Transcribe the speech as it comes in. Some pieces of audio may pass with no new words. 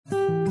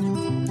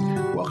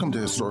Welcome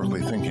to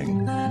Historically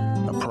Thinking,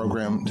 a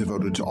program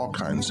devoted to all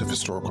kinds of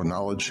historical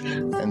knowledge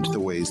and to the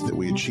ways that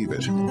we achieve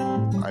it.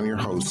 I'm your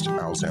host,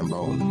 Al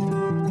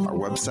Zambone. Our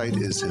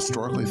website is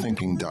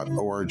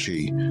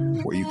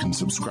historicallythinking.org, where you can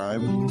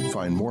subscribe,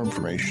 find more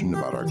information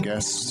about our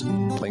guests,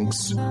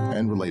 links,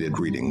 and related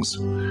readings.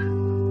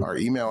 Our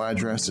email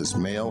address is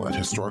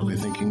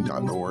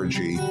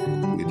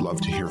mail@historicallythinking.org. We'd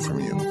love to hear from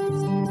you.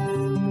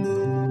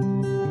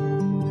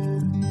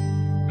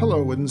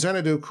 Hello, in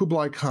Xanadu,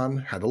 Kublai Khan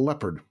had a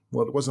leopard.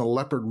 Well, it wasn't a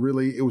leopard,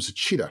 really, it was a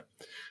cheetah.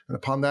 And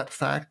upon that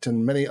fact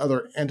and many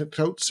other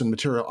anecdotes and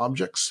material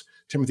objects,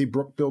 Timothy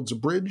Brook builds a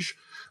bridge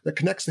that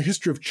connects the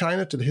history of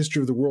China to the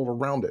history of the world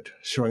around it,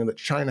 showing that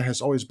China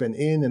has always been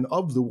in and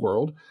of the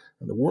world,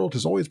 and the world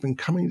has always been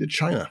coming to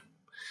China.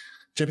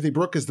 Timothy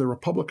Brook is the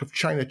Republic of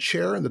China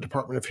Chair in the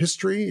Department of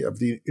History of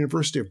the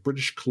University of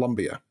British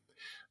Columbia,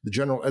 the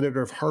general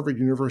editor of Harvard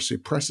University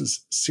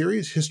Press's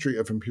series, History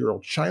of Imperial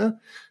China.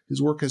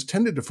 His work has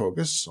tended to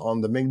focus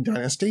on the Ming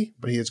Dynasty,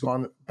 but he has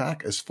gone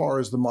back as far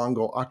as the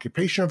Mongol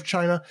occupation of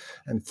China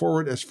and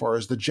forward as far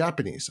as the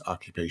Japanese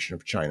occupation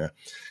of China.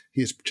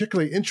 He is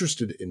particularly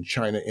interested in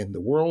China in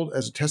the world,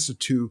 as attested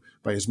to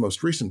by his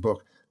most recent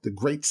book, The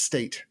Great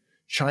State,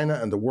 China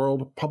and the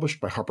World, published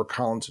by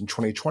HarperCollins in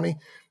 2020,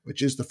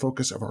 which is the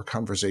focus of our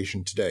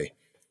conversation today.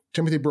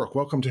 Timothy Brook,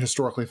 welcome to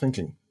Historically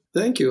Thinking.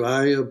 Thank you.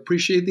 I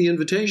appreciate the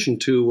invitation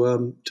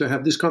to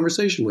have this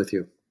conversation with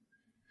you.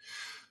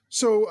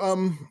 So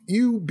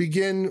you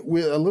begin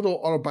with a little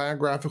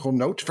autobiographical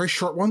note, a very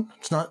short one.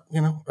 It's not,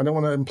 I don't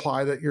want to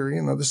imply that you're,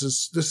 this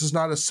is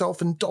not a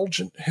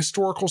self-indulgent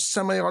historical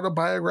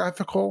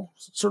semi-autobiographical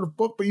sort of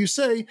book, but you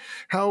say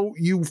how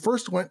you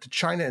first went to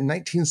China in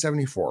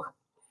 1974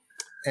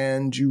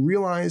 and you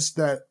realized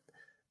that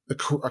a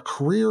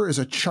career as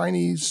a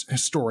Chinese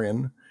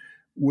historian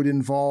would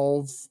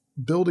involve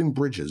building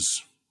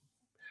bridges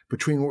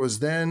between what was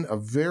then a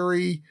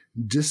very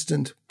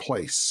distant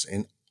place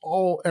in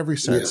every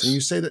sense. Yes. And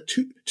you say that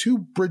two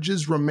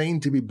bridges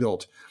remain to be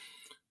built,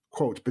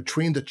 quote,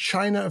 between the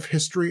China of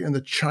history and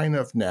the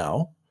China of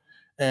now,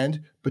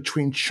 and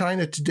between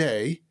China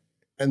today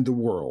and the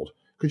world.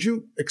 Could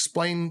you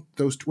explain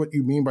what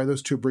you mean by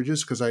those two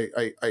bridges? Because I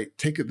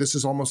take it this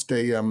is almost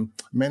a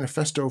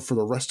manifesto for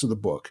the rest of the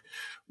book.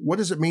 What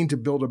does it mean to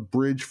build a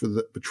bridge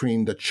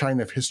between the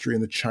China of history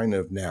and the China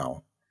of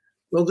now?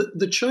 Well,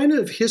 the China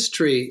of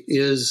history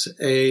is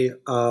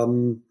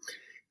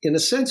in a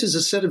sense, is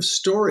a set of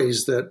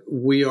stories that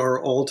we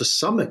are all to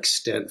some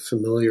extent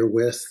familiar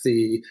with.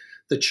 The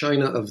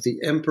China of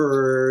the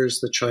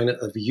emperors, the China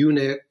of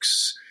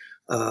eunuchs,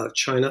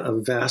 China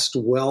of vast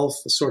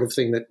wealth, the sort of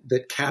thing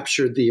that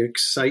captured the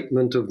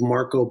excitement of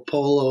Marco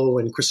Polo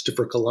and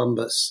Christopher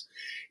Columbus.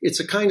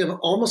 It's a kind of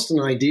almost an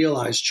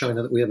idealized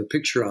China that we have a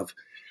picture of.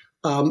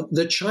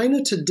 The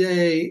China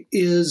today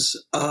is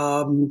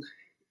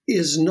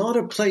not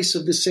a place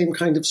of the same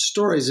kind of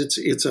stories.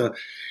 It's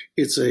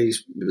a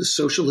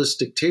socialist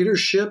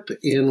dictatorship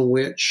in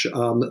which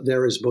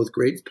there is both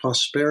great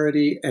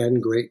prosperity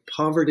and great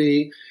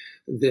poverty.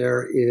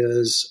 There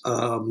is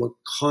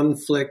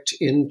conflict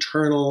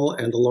internal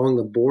and along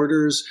the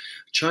borders.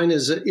 China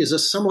is a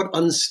somewhat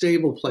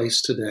unstable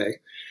place today.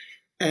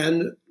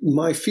 And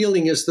my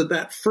feeling is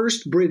that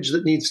first bridge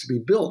that needs to be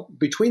built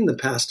between the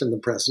past and the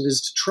present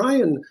is to try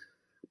and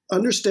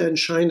understand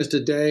China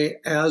today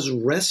as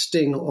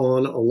resting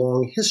on a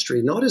long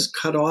history, not as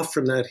cut off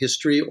from that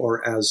history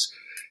or as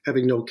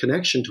having no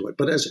connection to it,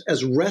 but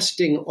as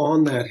resting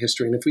on that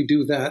history. And if we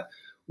do that,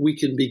 we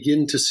can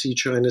begin to see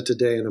China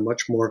today in a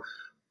much more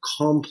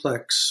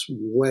complex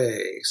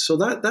way. So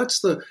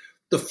that's the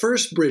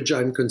first bridge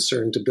I'm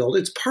concerned to build.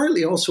 It's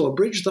partly also a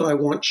bridge that I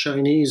want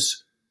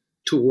Chinese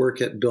to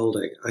work at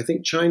building. I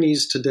think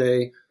Chinese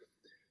today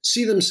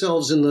see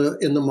themselves in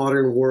the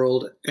modern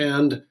world,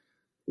 and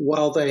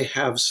while they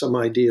have some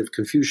idea of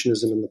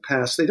Confucianism in the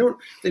past, they don't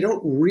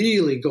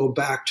really go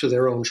back to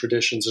their own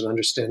traditions and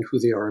understand who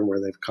they are and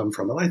where they've come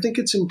from. And I think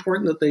it's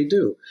important that they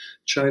do.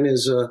 China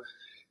is a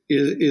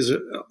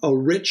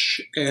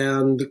rich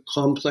and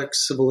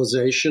complex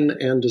civilization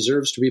and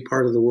deserves to be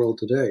part of the world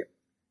today.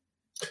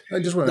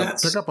 I just want to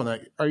pick up on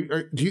that.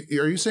 Are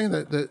you saying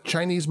that the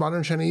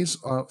modern Chinese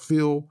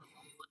feel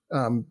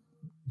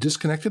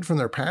disconnected from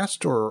their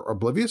past or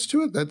oblivious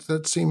to it?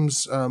 That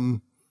seems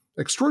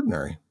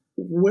extraordinary.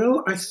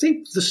 Well, I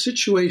think the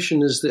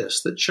situation is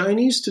this, that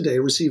Chinese today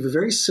receive a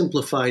very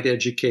simplified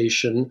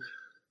education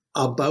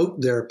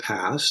about their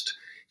past.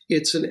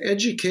 It's an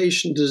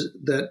education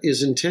that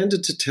is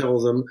intended to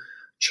tell them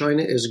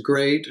China is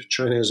great,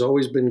 China has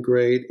always been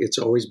great, it's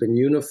always been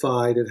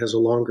unified, it has a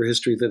longer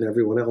history than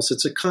everyone else.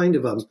 It's a kind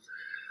of a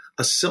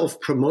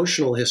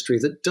self-promotional history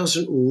that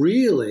doesn't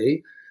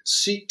really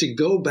seek to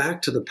go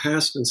back to the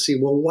past and see,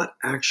 well, what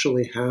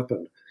actually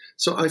happened?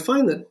 So I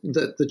find that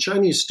the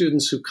Chinese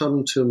students who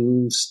come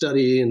to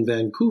study in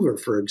Vancouver,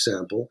 for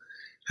example,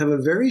 have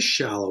a very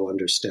shallow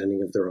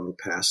understanding of their own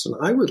past. And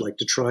I would like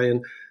to try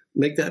and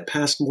make that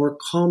past more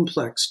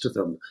complex to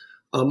them,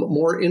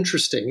 more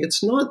interesting.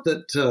 It's not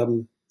that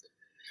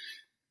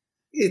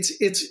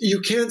it's you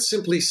can't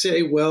simply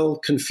say, well,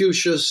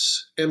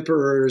 Confucius,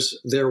 emperors,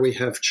 there we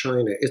have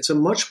China. It's a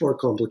much more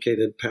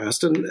complicated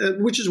past,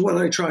 and which is what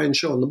I try and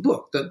show in the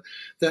book,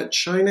 that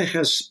China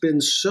has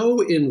been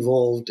so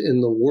involved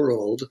in the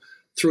world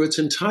through its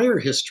entire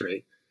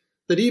history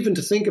that even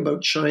to think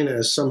about China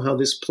as somehow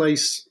this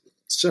place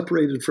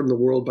separated from the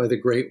world by the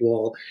Great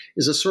Wall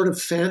is a sort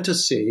of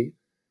fantasy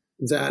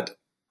that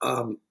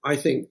I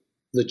think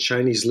the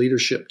Chinese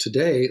leadership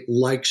today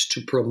likes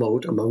to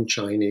promote among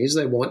Chinese.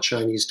 They want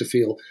Chinese to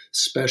feel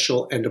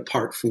special and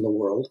apart from the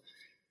world.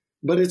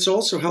 But it's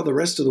also how the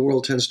rest of the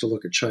world tends to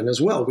look at China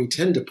as well. We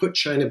tend to put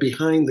China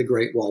behind the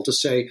Great Wall to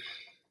say,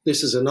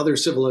 this is another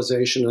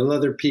civilization,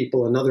 another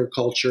people, another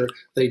culture.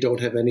 They don't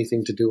have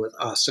anything to do with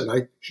us.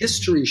 And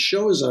history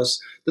shows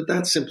us that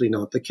that's simply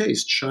not the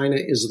case. China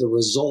is the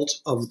result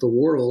of the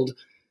world,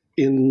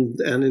 and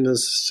in a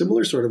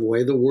similar sort of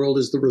way, the world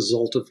is the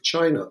result of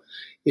China.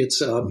 It's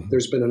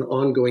there's been an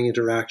ongoing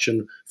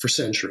interaction for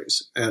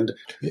centuries. And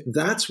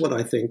that's what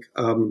I think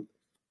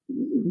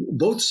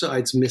both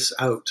sides miss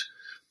out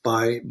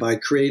by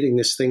creating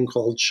this thing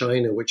called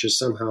China, which is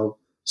somehow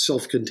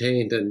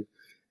self-contained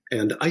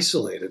and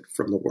isolated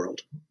from the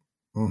world.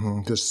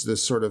 Mm-hmm.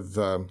 This sort of,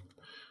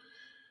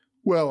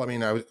 well, I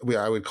mean,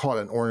 I would call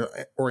it an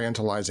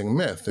orientalizing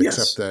myth,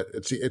 except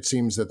that it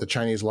seems that the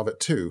Chinese love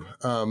it too.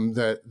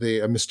 That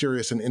a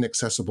mysterious and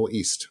inaccessible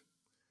East.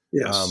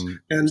 Yes,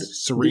 and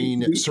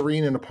serene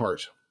and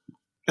apart.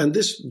 And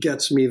this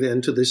gets me then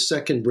to this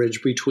second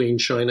bridge between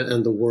China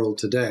and the world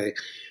today.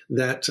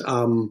 That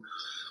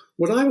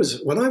when I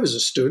was a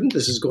student,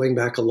 this is going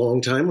back a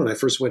long time. When I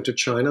first went to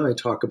China, I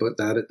talk about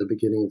that at the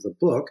beginning of the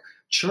book.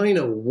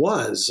 China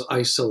was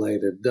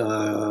isolated.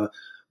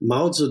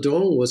 Mao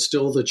Zedong was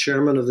still the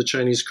chairman of the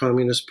Chinese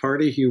Communist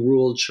Party. He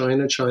ruled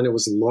China. China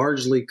was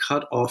largely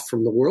cut off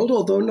from the world,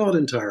 although not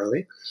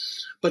entirely.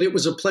 But it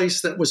was a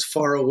place that was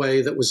far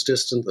away, that was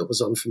distant, that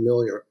was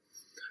unfamiliar.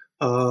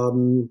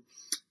 But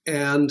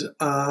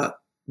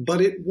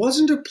it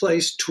wasn't a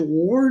place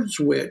towards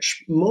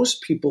which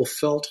most people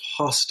felt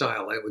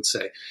hostile, I would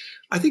say.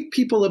 I think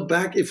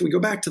if we go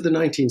back to the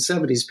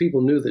 1970s,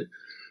 people knew that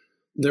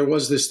there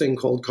was this thing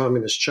called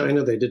Communist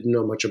China. They didn't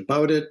know much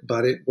about it,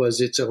 but it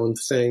was its own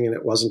thing and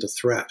it wasn't a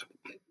threat.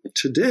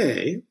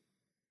 Today,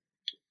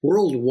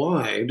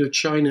 worldwide,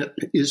 China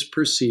is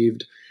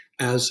perceived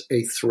as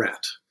a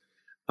threat.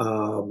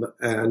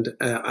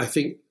 I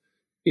think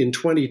in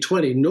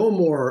 2020, no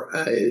more.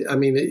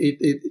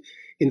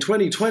 In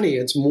 2020,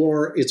 it's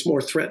more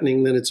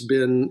threatening than it's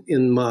been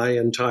in my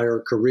entire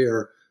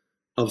career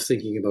of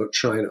thinking about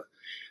China,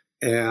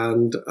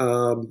 and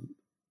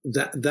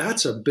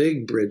that's a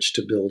big bridge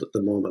to build at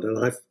the moment.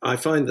 And I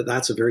find that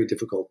that's a very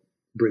difficult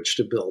bridge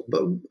to build,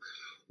 but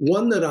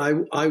one that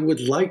I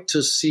would like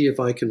to see if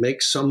I can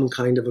make some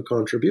kind of a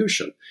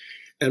contribution.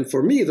 And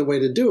for me, the way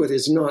to do it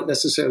is not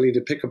necessarily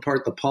to pick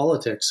apart the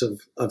politics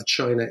of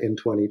China in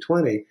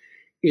 2020.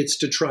 It's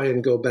to try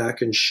and go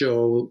back and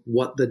show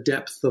what the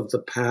depth of the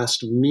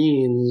past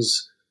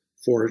means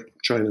for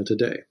China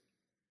today.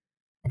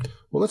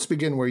 Well, let's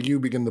begin where you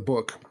begin the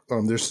book.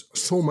 There's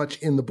so much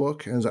in the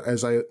book,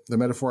 the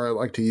metaphor I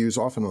like to use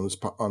often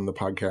on the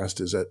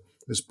podcast is that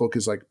this book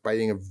is like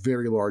biting a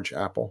very large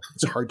apple.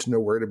 It's hard to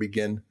know where to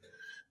begin.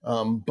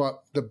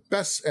 But the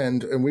best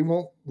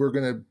we're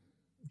going to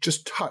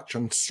just touch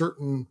on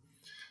certain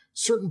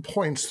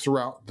points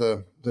throughout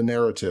the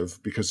narrative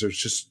because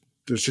there's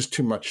just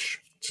too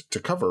much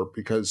to cover,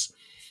 because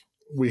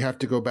we have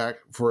to go back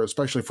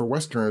especially for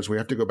Westerners, we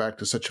have to go back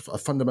to such a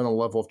fundamental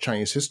level of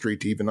Chinese history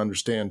to even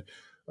understand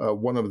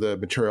one of the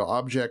material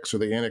objects or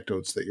the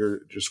anecdotes that you're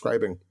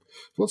describing.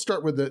 So let's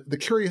start with the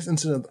curious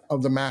incident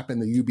of the map in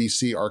the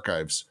UBC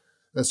archives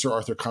that Sir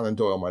Arthur Conan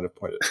Doyle might have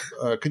pointed.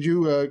 Could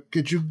you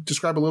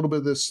describe a little bit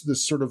of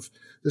the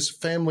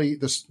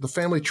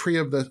family tree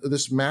of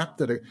this map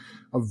that a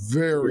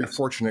very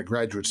fortunate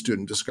graduate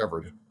student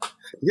discovered?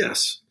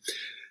 Yes.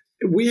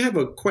 We have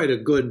quite a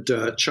good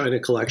China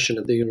collection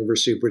at the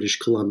University of British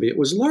Columbia. It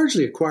was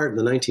largely acquired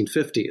in the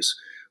 1950s.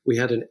 We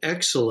had an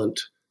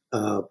excellent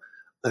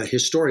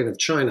historian of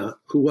China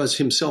who was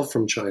himself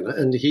from China,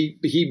 and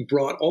he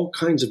brought all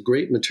kinds of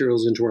great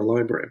materials into our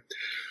library.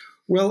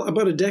 Well,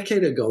 about a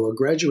decade ago, a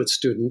graduate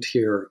student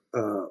here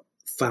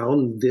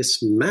found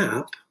this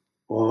map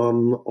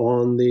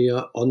on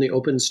the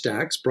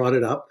OpenStax, brought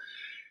it up,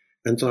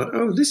 and thought,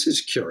 "Oh, this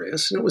is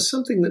curious." And it was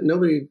something that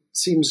nobody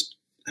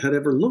had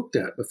ever looked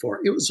at before.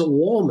 It was a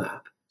wall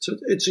map. So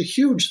it's a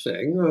huge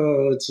thing.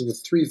 It's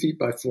 3 feet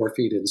by 4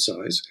 feet in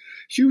size.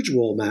 Huge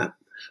wall map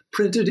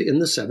printed in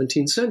the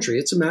 17th century.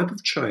 It's a map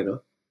of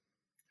China.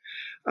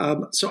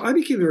 So I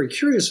became very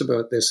curious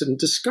about this and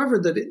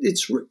discovered that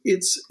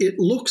it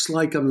looks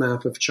like a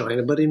map of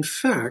China, but in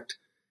fact,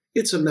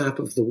 it's a map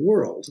of the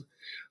world.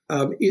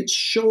 It's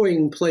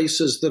showing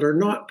places that are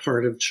not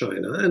part of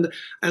China. And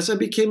as I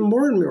became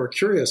more and more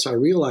curious, I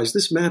realized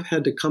this map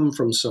had to come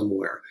from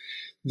somewhere.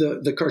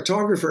 The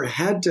cartographer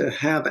had to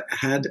have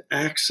had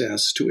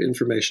access to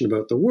information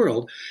about the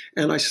world.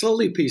 And I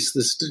slowly pieced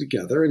this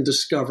together and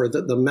discovered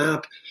that the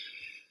map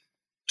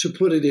to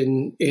put it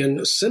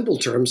in simple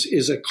terms,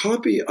 is a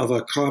copy of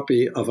a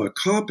copy of a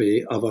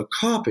copy of a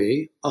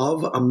copy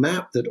of a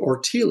map that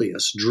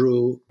Ortelius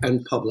drew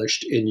and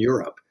published in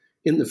Europe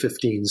in the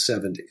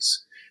 1570s.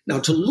 Now,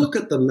 to look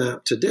at the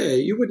map today,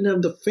 you wouldn't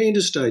have the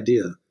faintest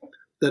idea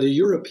that a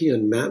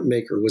European map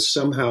maker was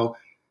somehow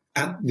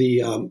at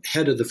the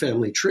head of the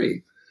family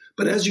tree.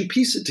 But as you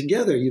piece it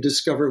together, you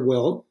discover,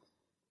 well,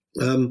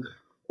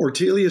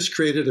 Ortelius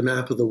created a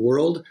map of the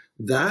world.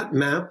 That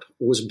map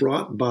was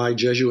brought by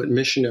Jesuit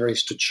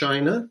missionaries to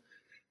China.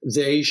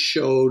 They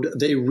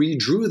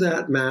redrew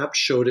that map,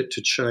 showed it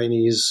to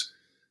Chinese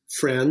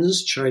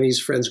friends. Chinese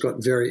friends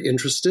got very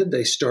interested.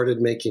 They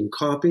started making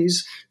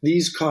copies.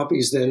 These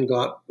copies then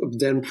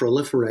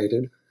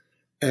proliferated.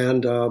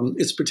 And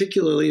it's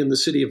particularly in the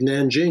city of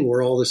Nanjing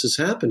where all this is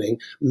happening.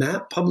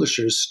 Map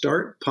publishers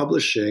start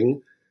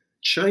publishing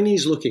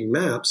Chinese-looking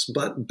maps,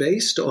 but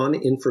based on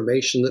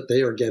information that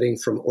they are getting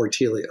from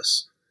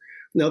Ortelius.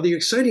 Now, the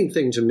exciting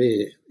thing to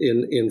me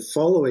in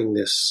following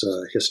this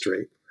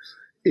history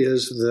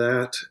is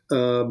that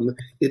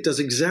it does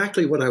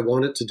exactly what I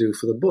want it to do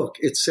for the book.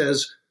 It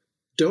says,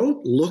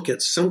 don't look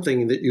at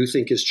something that you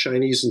think is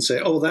Chinese and say,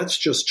 oh, that's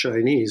just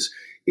Chinese.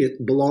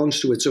 It belongs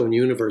to its own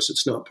universe.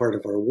 It's not part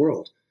of our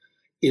world.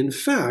 In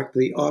fact,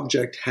 the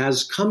object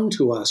has come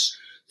to us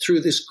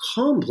through this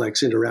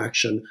complex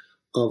interaction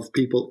of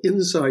people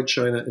inside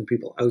China and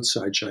people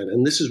outside China.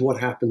 And this is what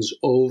happens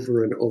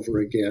over and over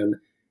again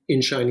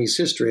in Chinese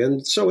history.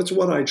 And so it's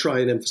what I try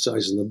and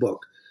emphasize in the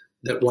book,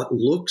 that what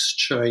looks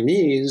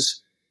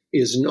Chinese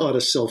is not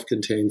a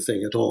self-contained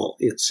thing at all.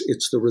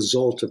 It's the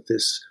result of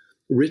this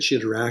rich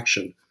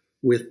interaction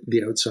with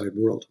the outside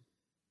world.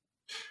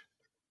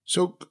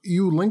 So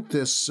you link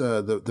this,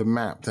 the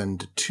map, then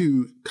to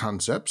two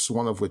concepts,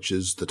 one of which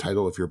is the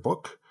title of your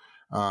book,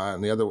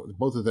 and the other,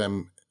 both of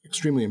them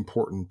extremely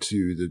important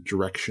to the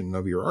direction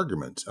of your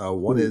argument.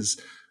 One is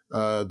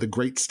the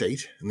great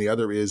state, and the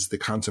other is the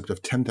concept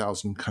of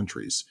 10,000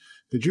 countries.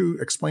 Could you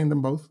explain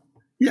them both?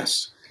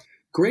 Yes.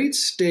 Great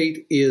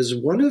state is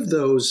one of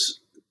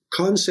those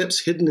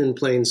concepts hidden in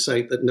plain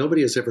sight that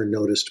nobody has ever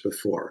noticed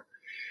before.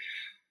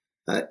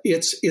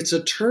 It's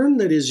a term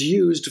that is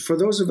used for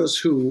those of us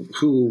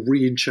who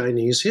read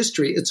Chinese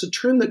history. It's a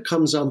term that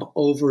comes up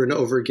over and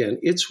over again.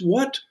 It's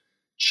what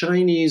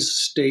Chinese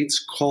states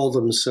call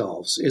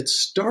themselves. It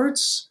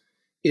starts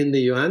in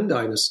the Yuan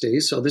dynasty,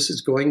 so this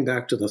is going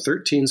back to the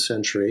 13th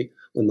century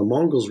when the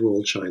Mongols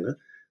ruled China.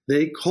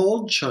 They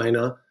called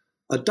China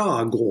a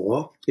Da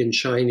Guo in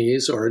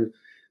Chinese, or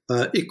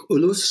Ik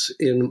Ulus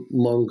in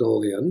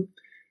Mongolian.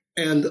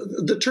 And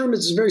the term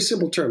is a very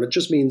simple term. It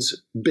just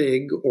means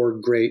big or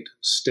great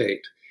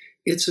state.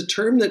 It's a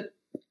term that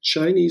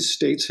Chinese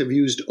states have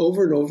used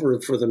over and over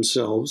for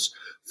themselves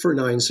for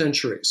 9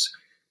 centuries.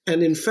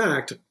 And in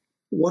fact,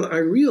 what I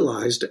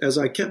realized as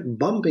I kept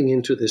bumping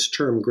into this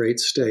term great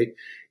state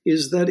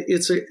is that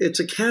it's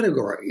a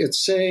category.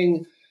 It's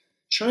saying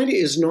China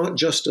is not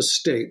just a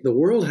state. The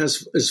world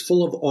is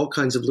full of all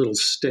kinds of little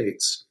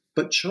states,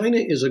 but China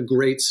is a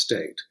great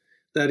state.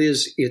 That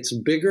is, it's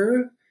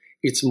bigger,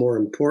 it's more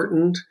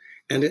important,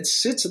 and it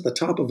sits at the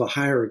top of a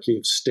hierarchy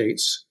of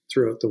states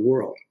throughout the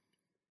world.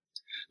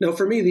 Now,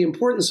 for me, the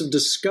importance of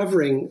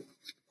discovering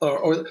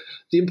or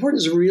the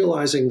importance of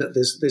realizing that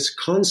this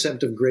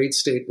concept of great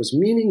state was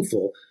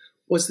meaningful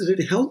was that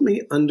it helped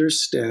me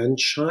understand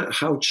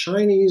how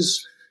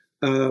Chinese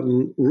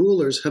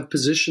rulers have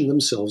positioned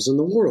themselves in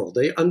the world.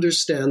 They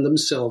understand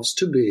themselves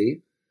to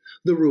be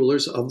the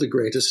rulers of the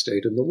greatest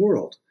state in the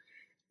world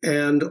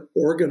and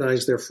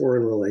organize their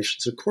foreign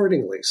relations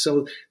accordingly,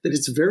 so that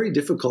it's very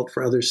difficult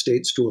for other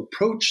states to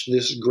approach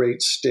this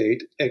great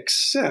state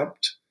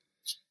except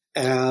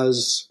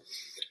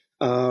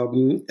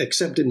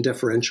in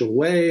deferential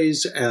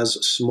ways, as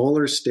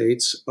smaller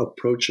states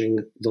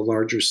approaching the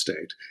larger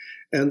state.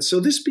 And so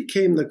this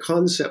became the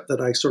concept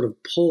that I sort of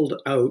pulled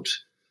out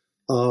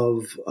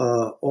of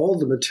all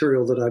the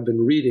material that I've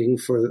been reading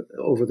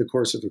over the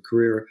course of a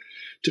career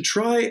to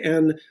try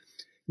and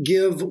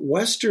give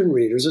Western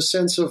readers a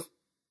sense of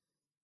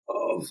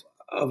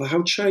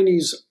how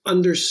Chinese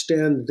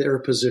understand their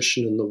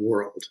position in the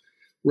world,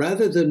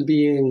 rather than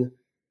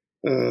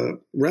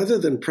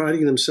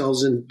priding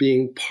themselves in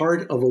being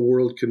part of a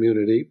world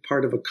community,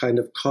 part of a kind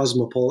of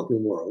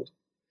cosmopolitan world.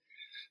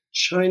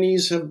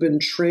 Chinese have been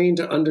trained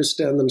to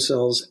understand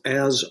themselves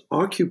as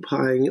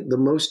occupying the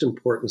most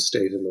important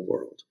state in the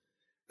world.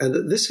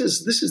 And this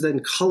has then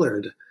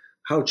colored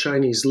how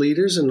Chinese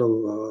leaders and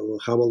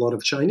how a lot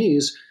of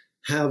Chinese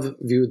have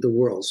viewed the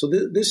world. So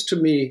this to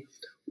me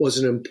was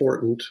an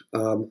important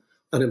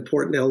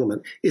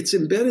element. It's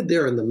embedded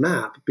there in the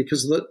map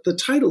because the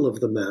title of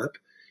the map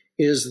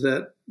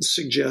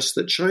suggests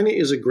that China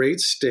is a great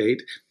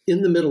state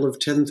in the middle of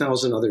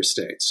 10,000 other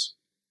states.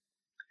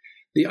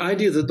 The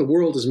idea that the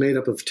world is made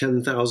up of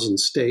 10,000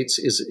 states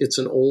it's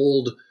an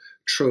old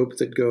trope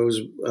that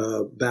goes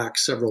back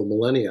several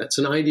millennia. It's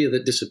an idea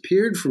that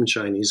disappeared from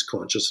Chinese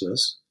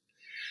consciousness,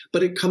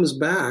 but it comes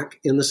back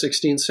in the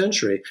 16th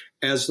century.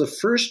 As the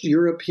first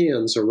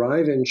Europeans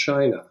arrive in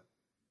China,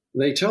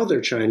 they tell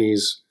their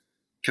Chinese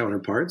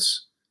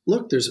counterparts,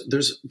 look,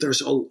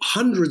 there's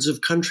hundreds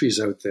of countries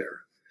out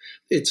there.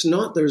 It's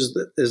not is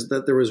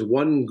that there is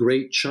one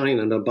great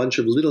China and a bunch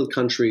of little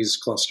countries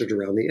clustered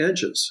around the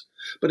edges,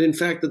 but in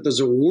fact that there's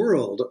a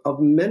world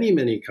of many,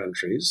 many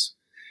countries,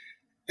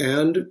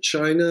 and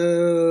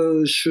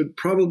China should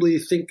probably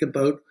think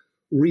about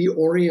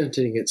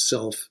reorienting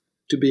itself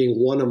to being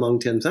one among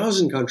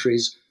 10,000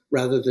 countries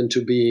rather than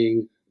to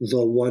being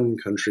the one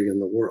country in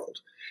the world.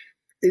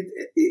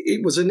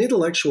 It was an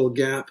intellectual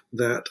gap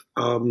that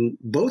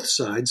both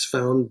sides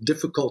found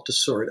difficult to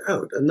sort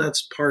out, and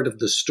that's part of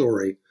the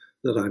story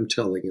that I'm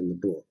telling in the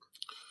book.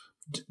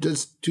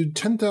 Do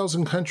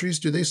 10,000 countries,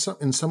 do they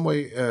in some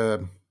way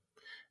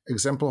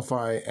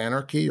exemplify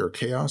anarchy or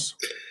chaos?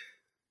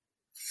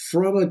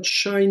 From a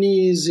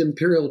Chinese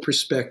imperial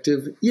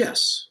perspective,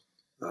 yes.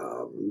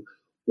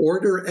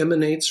 Order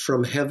emanates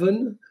from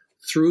heaven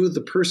through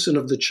the person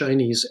of the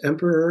Chinese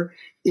emperor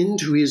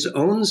into his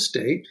own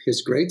state,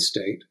 his great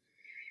state.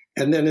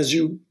 And then as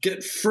you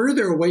get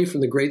further away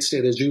from the great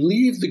state, as you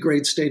leave the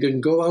great state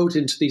and go out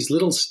into these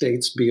little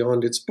states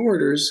beyond its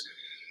borders,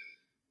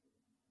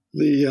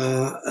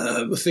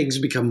 the things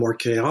become more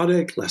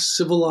chaotic, less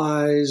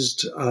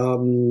civilized.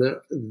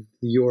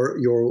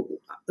 You're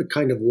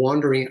kind of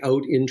wandering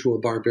out into a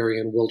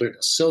barbarian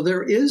wilderness. So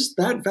there is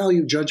that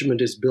value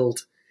judgment is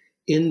built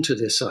into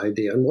this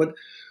idea. And what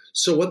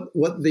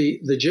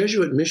the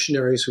Jesuit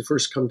missionaries who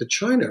first come to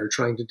China are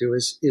trying to do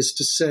is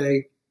to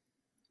say,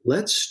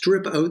 let's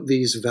strip out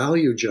these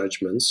value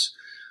judgments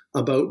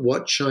about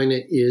what China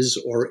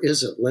is or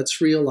isn't. Let's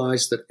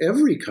realize that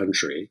every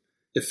country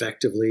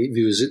effectively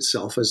views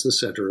itself as the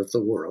center of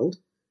the world.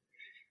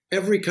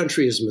 Every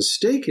country is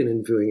mistaken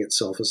in viewing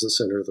itself as the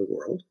center of the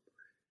world.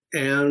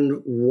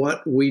 And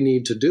what we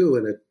need to do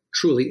in a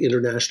truly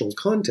international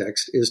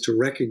context is to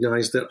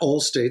recognize that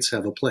all states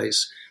have a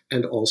place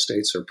and all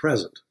states are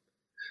present.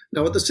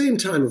 Now, at the same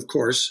time, of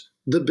course,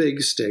 the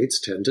big states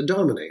tend to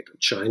dominate.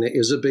 China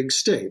is a big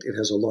state. It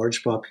has a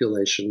large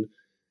population,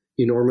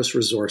 enormous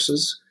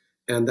resources,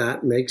 and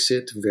that makes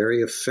it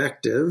very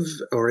effective,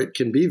 or it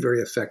can be very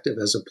effective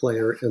as a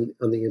player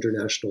on the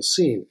international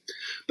scene.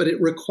 But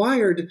it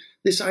required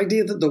this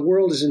idea that the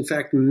world is, in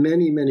fact,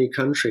 many, many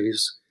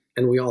countries,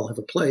 and we all have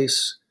a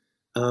place.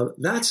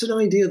 That's an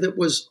idea that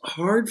was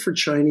hard for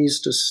Chinese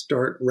to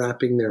start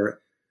wrapping their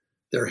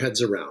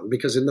heads around,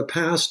 because in the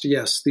past,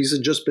 yes, these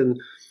had just been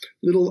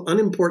little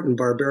unimportant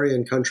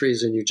barbarian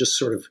countries, and you just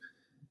sort of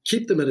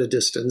keep them at a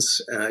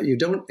distance. You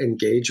don't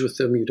engage with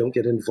them. You don't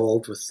get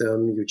involved with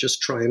them. You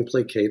just try and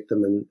placate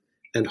them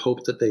and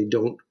hope that they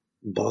don't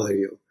bother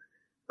you.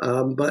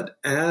 But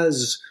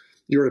as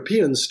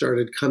Europeans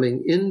started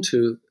coming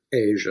into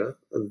Asia,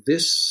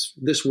 this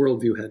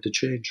worldview had to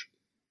change.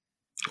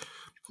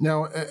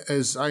 Now,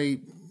 as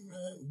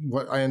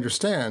what I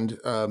understand,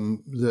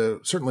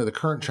 certainly the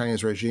current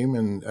Chinese regime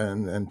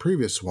and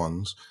previous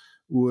ones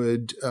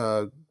would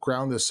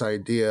ground this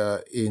idea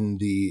of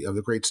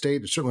the great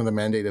state, certainly the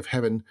mandate of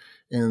heaven,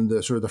 in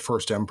the sort of the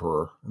first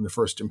emperor and the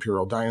first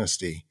imperial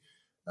dynasty.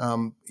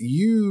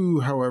 You,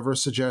 however,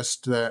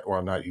 suggest that,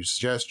 well, not you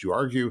suggest, you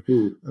argue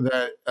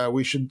that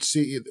we should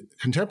see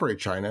contemporary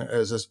China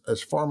as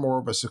far more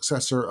of a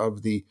successor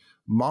of the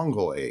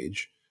Mongol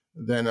age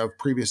than of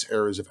previous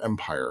eras of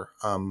empire.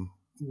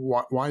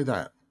 Why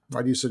that?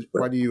 Why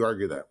do you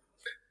argue that?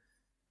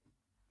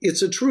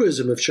 It's a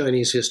truism of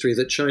Chinese history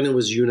that China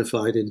was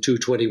unified in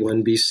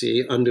 221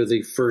 BC under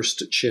the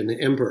first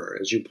Qin emperor,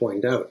 as you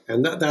point out.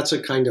 And that's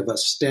a kind of a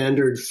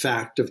standard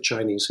fact of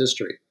Chinese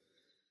history.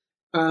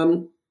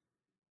 But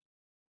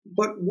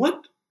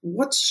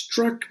what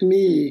struck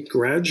me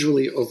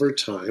gradually over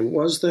time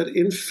was that,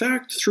 in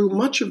fact, through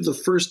much of the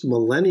first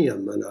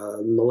millennium and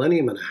a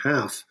millennium and a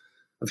half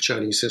of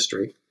Chinese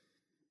history,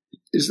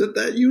 is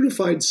that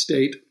unified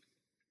state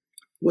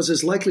was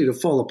as likely to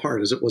fall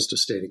apart as it was to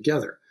stay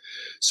together.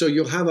 So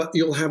you'll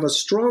have a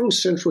strong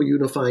central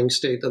unifying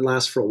state that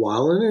lasts for a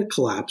while and it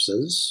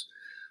collapses.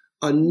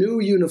 A new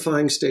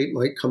unifying state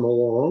might come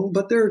along,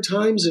 but there are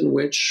times in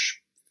which,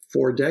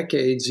 for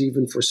decades,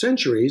 even for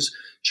centuries,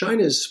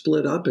 China is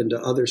split up into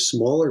other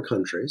smaller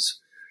countries.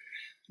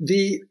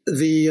 The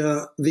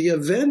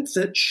event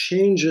that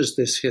changes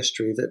this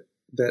history,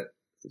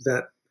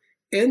 that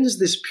ends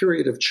this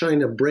period of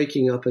China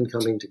breaking up and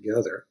coming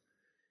together,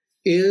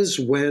 is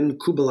when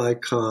Kublai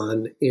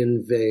Khan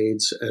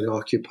invades and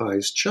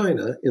occupies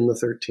China in the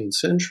 13th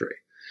century.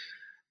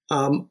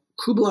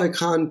 Kublai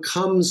Khan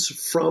comes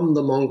from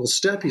the Mongol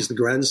steppe. He's the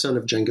grandson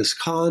of Genghis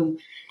Khan.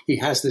 He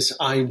has this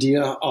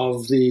idea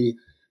of the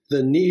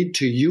need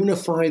to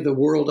unify the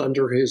world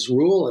under his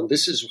rule, and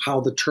this is how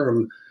the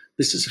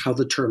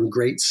term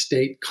great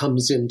state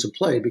comes into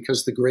play,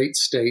 because the great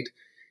state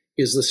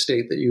is the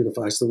state that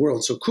unifies the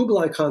world. So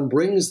Kublai Khan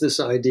brings this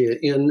idea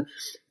in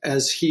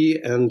as he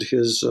and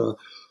his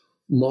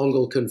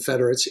Mongol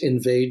confederates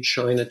invade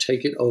China,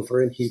 take it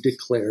over, and he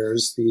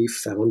declares the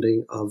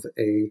founding of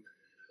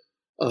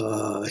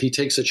he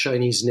takes a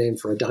Chinese name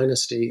for a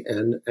dynasty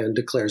and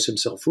declares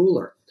himself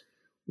ruler.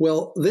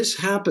 Well, this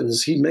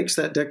happens. He makes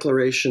that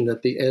declaration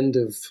at the end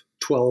of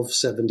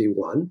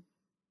 1271.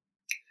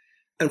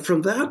 And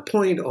from that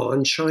point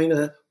on,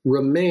 China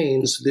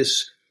remains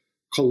this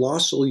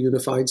colossal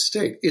unified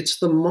state. It's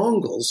the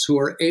Mongols who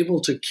are able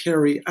to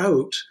carry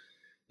out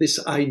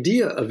this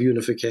idea of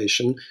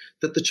unification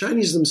that the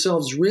Chinese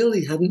themselves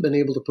really hadn't been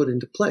able to put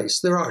into place.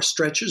 There are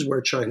stretches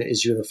where China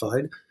is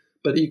unified,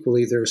 but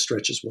equally there are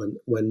stretches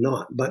when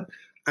not. But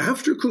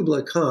after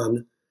Kublai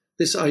Khan,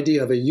 this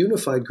idea of a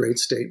unified great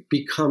state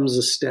becomes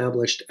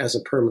established as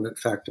a permanent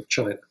fact of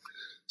China.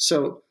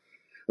 So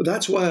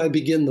that's why I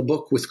begin the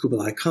book with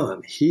Kublai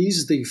Khan.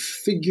 He's the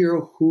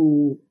figure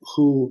who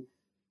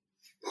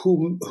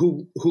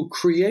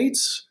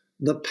creates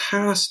the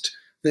past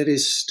that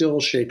is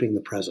still shaping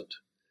the present.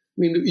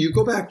 I mean, you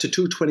go back to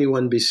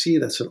 221 BC,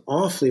 that's an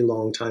awfully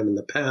long time in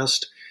the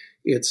past.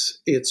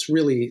 It's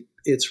really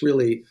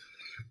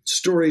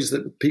stories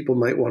that people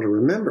might want to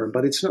remember,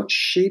 but it's not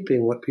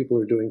shaping what people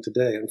are doing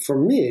today. And for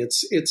me,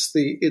 it's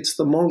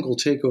the Mongol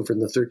takeover in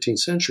the 13th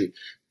century.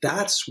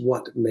 That's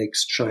what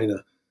makes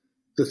China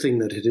the thing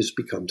that it has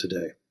become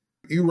today.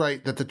 You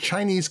write that the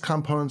Chinese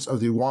components of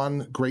the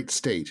Yuan Great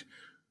State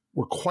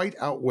were quite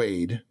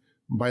outweighed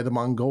by the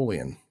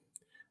Mongolian.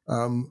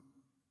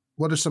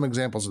 What are some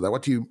examples of that?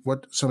 What do you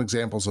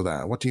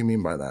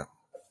mean by that?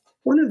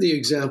 One of the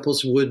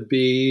examples would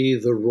be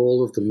the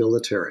role of the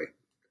military.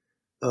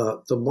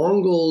 The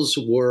Mongols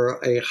were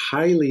a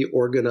highly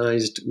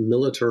organized,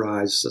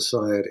 militarized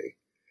society.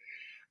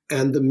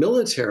 And the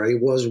military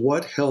was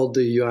what held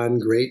the Yuan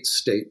Great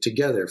State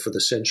together for the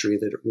century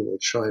that it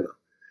ruled China.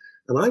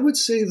 And I would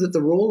say that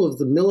the role of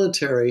the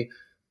military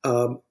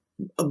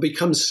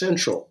becomes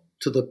central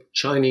to the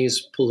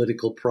Chinese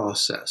political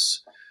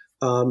process.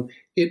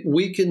 It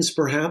weakens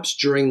perhaps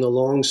during the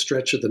long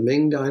stretch of the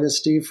Ming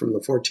Dynasty from the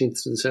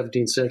 14th to the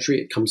 17th century.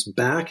 It comes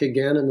back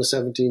again in the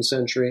 17th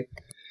century.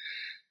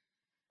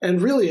 And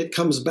really, it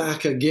comes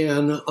back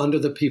again under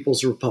the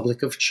People's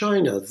Republic of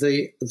China.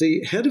 The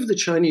head of the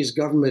Chinese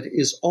government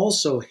is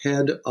also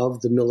head of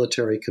the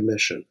military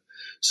commission,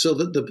 so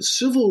that the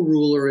civil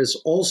ruler is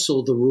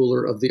also the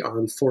ruler of the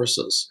armed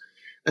forces.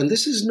 And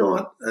this is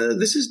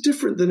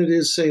different than it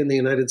is, say, in the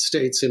United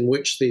States, in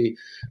which the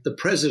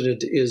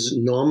president is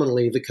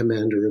nominally the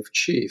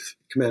commander-in-chief.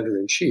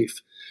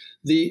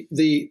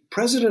 The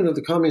president of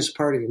the Communist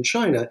Party in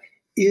China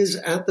is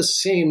at the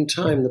same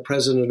time the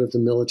president of the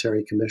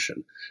military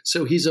commission.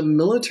 So he's a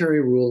military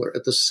ruler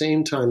at the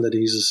same time that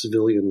he's a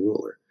civilian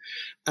ruler.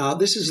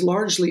 This is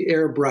largely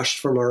airbrushed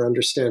from our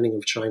understanding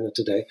of China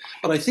today,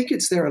 but I think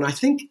it's there, and I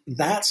think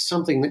that's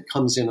something that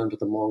comes in under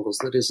the Mongols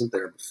that isn't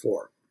there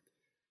before.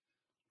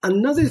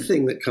 Another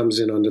thing that comes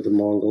in under the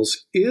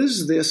Mongols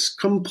is this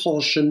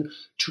compulsion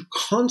to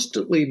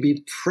constantly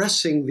be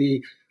pressing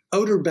the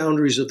outer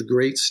boundaries of the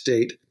great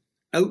state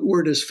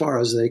outward as far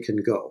as they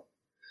can go.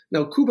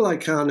 Now, Kublai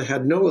Khan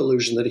had no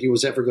illusion that he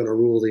was ever going to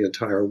rule the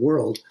entire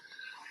world,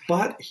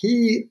 but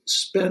he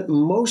spent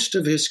most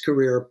of his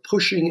career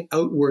pushing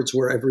outwards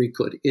wherever he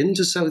could,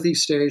 into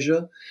Southeast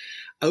Asia,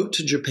 out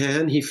to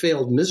Japan. He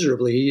failed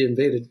miserably. He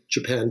invaded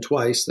Japan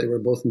twice. They were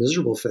both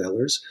miserable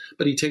failures,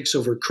 but he takes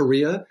over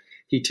Korea.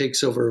 He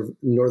takes over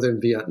northern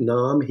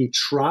Vietnam. He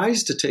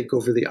tries to take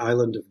over the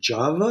island of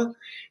Java.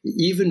 He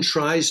even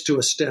tries to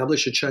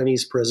establish a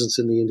Chinese presence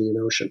in the Indian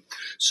Ocean.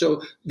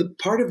 So the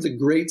part of the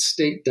great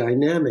state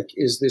dynamic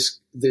is the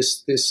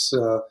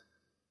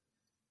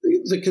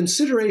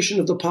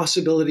consideration of the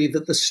possibility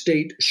that the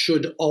state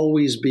should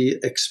always be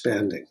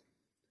expanding.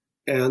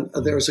 And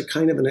there's a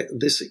kind of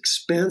this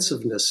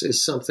expansiveness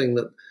is something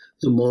that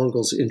the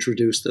Mongols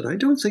introduced that I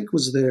don't think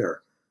was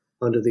there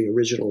under the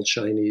original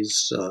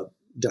Chinese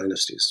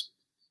dynasties.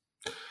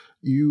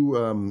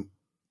 You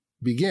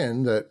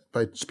begin that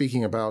by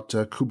speaking about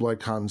Kublai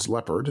Khan's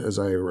leopard, as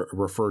I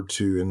referred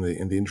to in the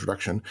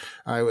introduction.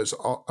 I was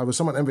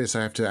somewhat envious,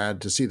 I have to add,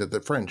 to see that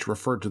the French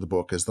referred to the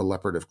book as the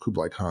Leopard of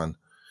Kublai Khan,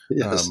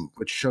 Yes.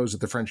 Which shows that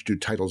the French do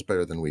titles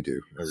better than we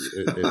do.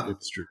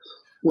 It's true.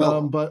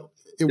 Well, but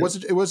it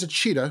was a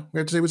cheetah. We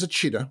have to say it was a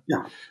cheetah.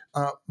 Yeah.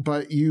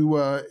 But could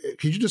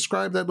you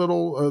describe that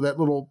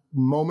little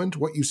moment?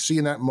 What you see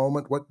in that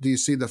moment? What do you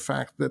see? The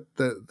fact that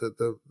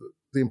the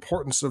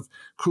importance of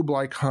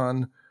Kublai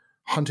Khan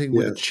hunting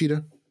with a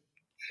cheetah?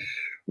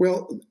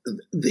 Well,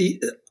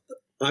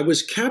 I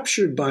was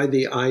captured by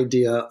the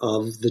idea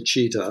of the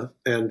cheetah,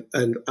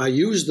 and I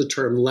use the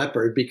term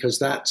leopard because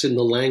that's in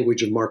the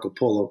language of Marco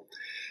Polo.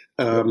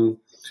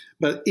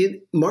 But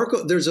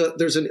there's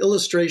an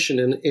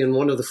illustration in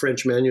one of the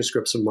French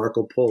manuscripts of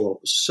Marco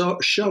Polo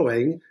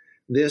showing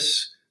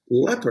this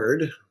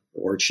leopard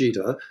or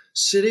cheetah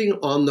sitting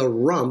on the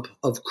rump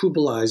of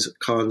Kublai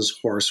Khan's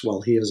horse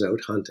while he is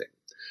out hunting.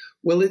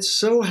 Well, it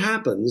so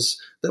happens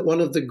that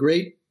one of the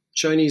great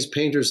Chinese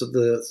painters of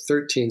the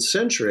 13th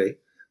century,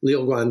 Liu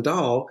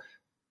Guandao,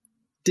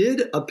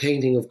 did a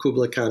painting of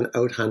Kublai Khan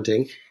out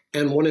hunting,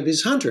 and one of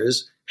his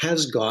hunters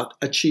has got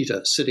a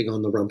cheetah sitting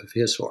on the rump of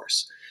his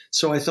horse.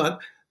 So I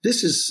thought,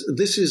 this is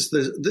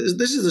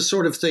the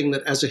sort of thing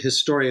that, as a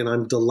historian,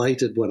 I'm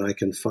delighted when I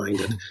can find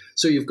it.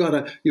 So you've got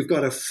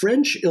a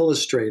French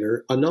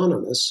illustrator,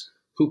 anonymous,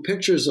 who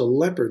pictures a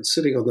leopard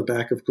sitting on the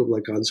back of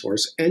Kublai Khan's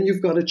horse, and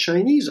you've got a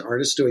Chinese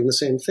artist doing the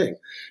same thing.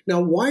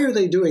 Now, why are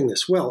they doing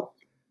this? Well,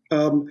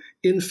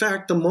 in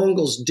fact, the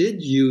Mongols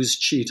did use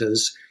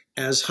cheetahs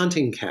as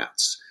hunting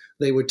cats.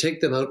 They would take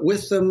them out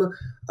with them.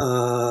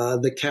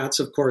 The cats,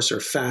 of course,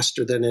 are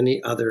faster than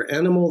any other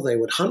animal. They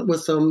would hunt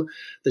with them.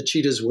 The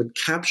cheetahs would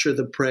capture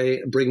the prey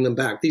and bring them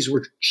back. These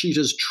were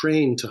cheetahs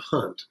trained to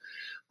hunt.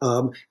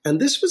 And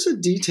this was a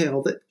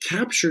detail that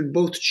captured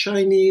both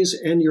Chinese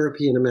and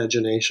European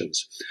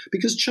imaginations,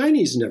 because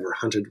Chinese never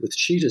hunted with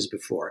cheetahs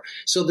before.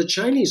 So the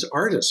Chinese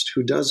artist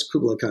who does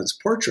Kublai Khan's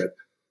portrait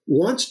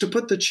wants to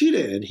put the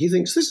cheetah in. He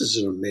thinks this is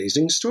an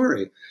amazing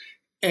story.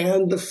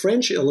 And the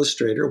French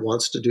illustrator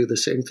wants to do the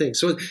same thing.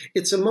 So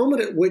it's a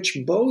moment at which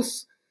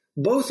both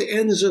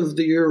ends of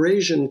the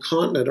Eurasian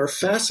continent are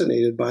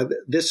fascinated by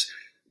this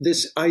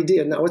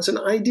idea. Now, it's an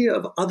idea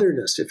of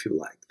otherness, if you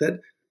like,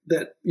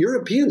 that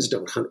Europeans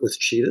don't hunt with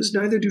cheetahs,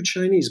 neither do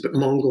Chinese, but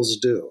Mongols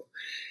do.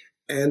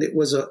 And it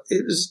was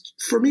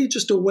for me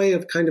just a way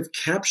of kind of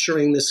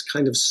capturing this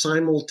kind of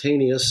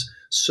simultaneous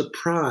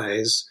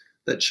surprise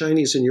that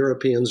Chinese and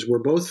Europeans were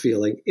both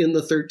feeling in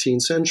the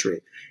 13th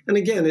century. And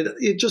again,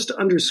 it just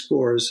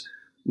underscores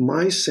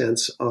my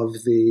sense of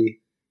the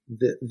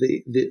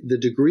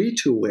degree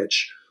to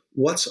which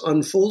what's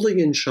unfolding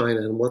in China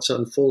and what's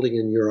unfolding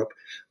in Europe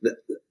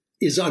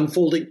is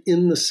unfolding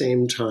in the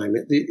same time.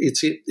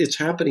 It's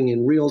happening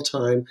in real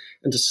time,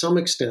 and to some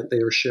extent, they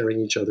are sharing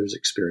each other's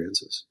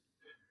experiences.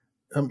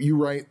 You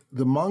write,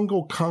 the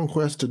Mongol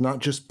conquest did not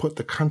just put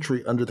the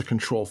country under the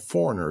control of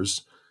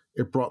foreigners,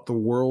 it brought the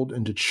world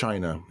into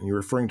China. And you're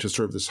referring to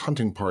sort of this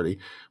hunting party,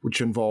 which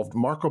involved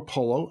Marco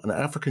Polo, an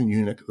African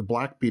eunuch, the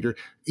Black Beater,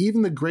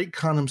 even the Great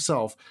Khan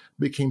himself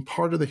became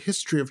part of the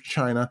history of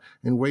China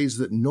in ways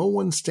that no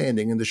one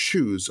standing in the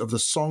shoes of the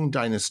Song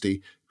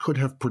dynasty could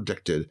have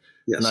predicted.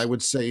 Yes. And I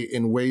would say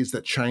in ways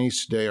that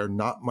Chinese today are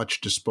not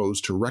much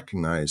disposed to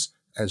recognize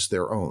as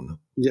their own.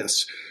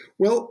 Yes.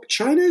 Well,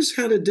 China's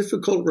had a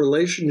difficult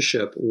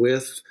relationship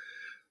with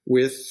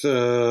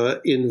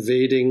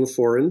invading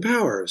foreign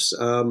powers.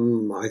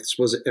 I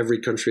suppose every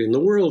country in the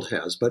world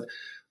has, but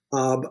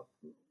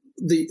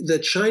the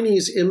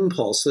Chinese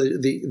impulse,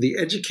 the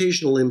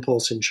educational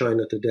impulse in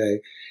China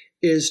today,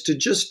 is to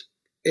just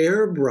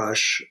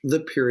airbrush the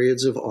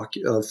periods of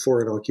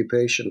foreign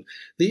occupation.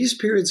 These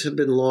periods have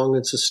been long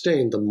and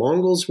sustained. The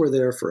Mongols were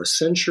there for a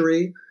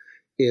century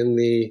in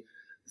the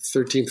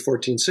 13th,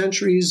 14th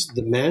centuries.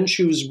 The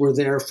Manchus were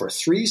there for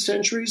 3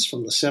 centuries,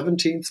 from the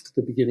 17th to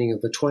the beginning of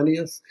the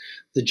 20th.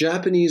 The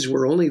Japanese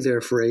were only there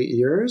for 8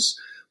 years,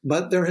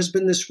 but there has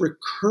been this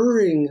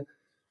recurring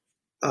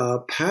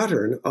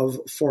pattern of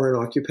foreign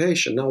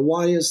occupation. Now,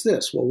 why is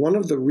this? Well, one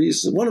of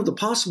the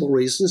possible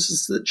reasons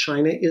is that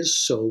China is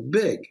so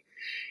big.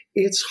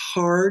 It's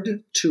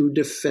hard to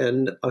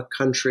defend a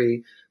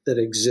country that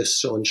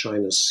exists on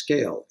China's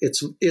scale.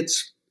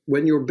 It's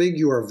when you're big,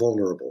 you are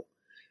vulnerable.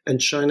 And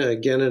China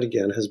again and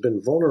again has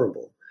been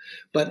vulnerable.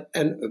 But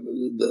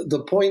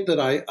the point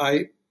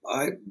that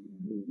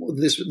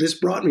this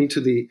brought me to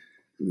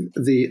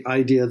the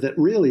idea that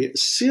really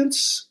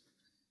since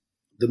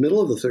the middle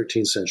of the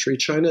 13th century,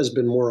 China has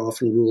been more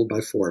often ruled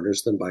by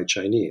foreigners than by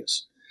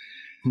Chinese.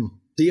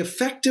 The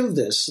effect of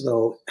this,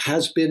 though,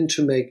 has been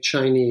to make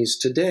Chinese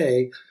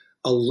today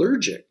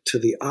allergic to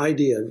the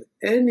idea of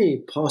any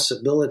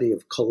possibility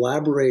of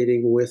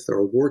collaborating with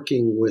or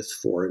working with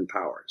foreign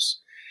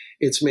powers.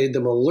 It's made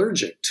them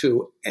allergic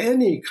to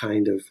any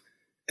kind of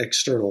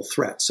external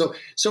threat. So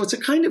it's a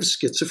kind of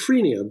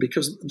schizophrenia,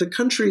 because the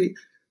country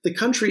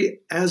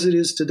as it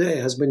is today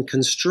has been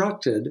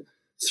constructed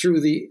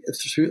through the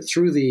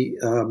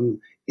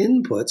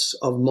inputs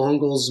of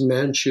Mongols,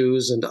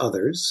 Manchus, and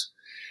others.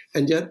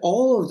 And yet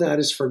all of that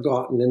is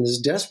forgotten in this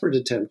desperate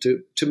attempt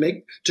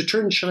to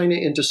turn China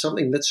into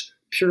something that's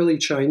purely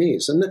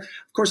Chinese. And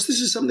of course, this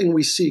is something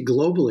we see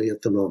globally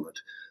at the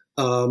moment.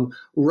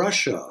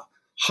 Russia,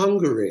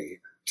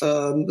 Hungary,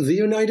 the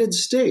United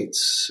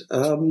States,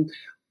 the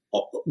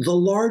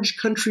large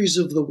countries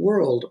of the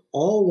world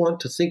all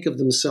want to think of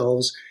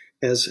themselves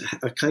as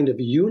a kind of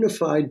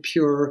unified,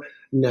 pure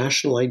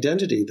national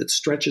identity that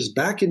stretches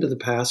back into the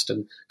past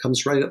and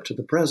comes right up to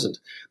the present.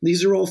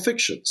 These are all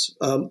fictions.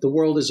 The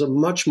world is a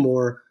much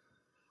more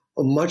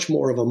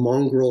of a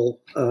mongrel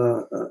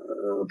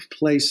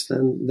place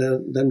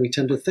than we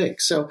tend to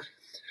think.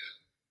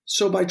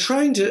 So by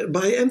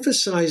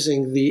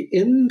emphasizing the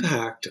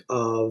impact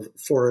of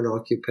foreign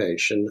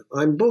occupation,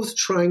 I'm both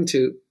trying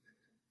to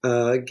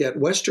get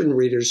Western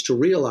readers to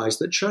realize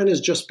that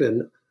China's just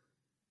been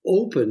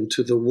open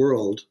to the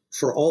world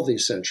for all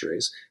these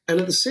centuries, and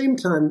at the same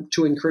time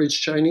to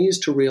encourage Chinese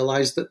to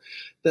realize that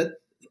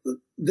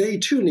they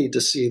too need to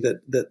see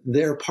that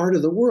they're part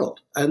of the world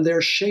and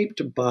they're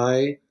shaped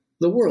by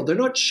the world. They're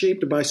not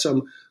shaped by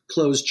some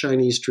closed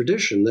Chinese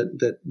tradition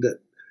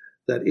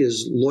that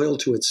is loyal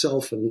to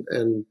itself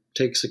and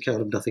takes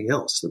account of nothing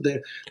else.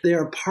 They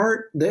are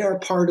part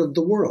of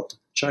the world.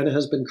 China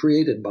has been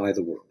created by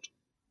the world.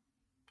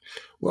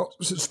 Well,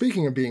 so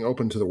speaking of being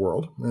open to the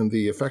world and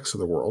the effects of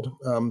the world,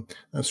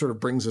 that sort of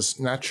brings us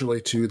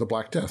naturally to the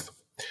Black Death.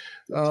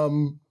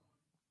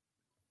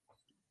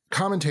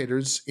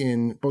 Commentators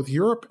in both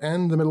Europe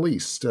and the Middle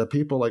East,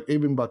 people like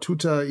Ibn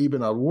Battuta,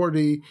 Ibn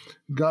al-Wardi,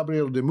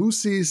 Gabriel de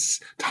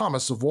Musis,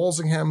 Thomas of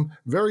Walsingham,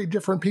 very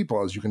different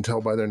people, as you can tell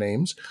by their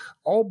names,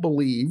 all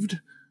believed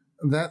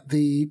that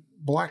the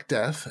Black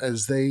Death,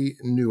 as they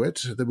knew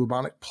it, the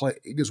bubonic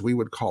plague, as we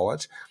would call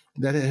it,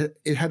 that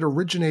it had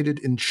originated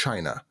in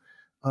China.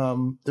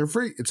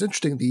 It's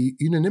interesting, the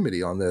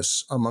unanimity on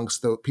this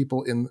amongst the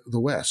people in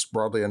the West,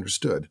 broadly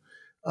understood.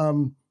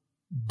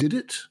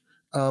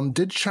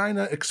 Did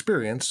China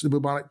experience the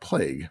bubonic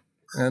plague?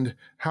 And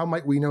how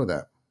might we know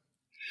that?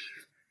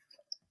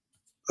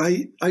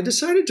 I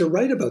decided to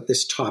write about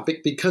this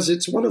topic because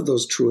it's one of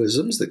those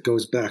truisms that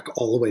goes back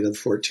all the way to the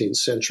 14th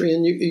century.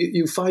 And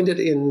you find it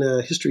in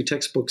history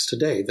textbooks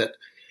today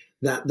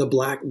that the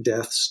Black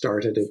Death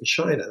started in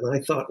China. And I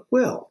thought,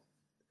 well,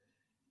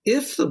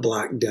 if the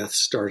Black Death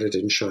started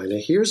in China,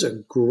 here's a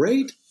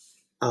great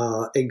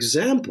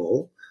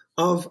example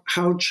of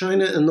how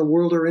China and the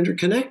world are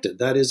interconnected.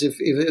 That is,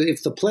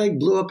 if the plague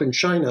blew up in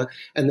China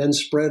and then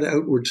spread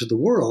outward to the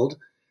world,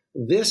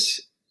 this,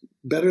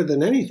 better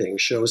than anything,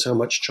 shows how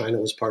much China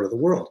was part of the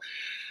world.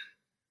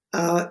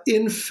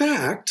 In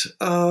fact,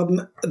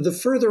 the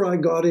further I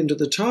got into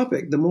the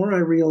topic, the more I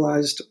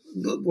realized,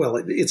 well,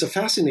 it's a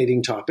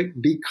fascinating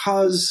topic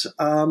because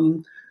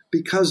of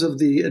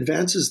the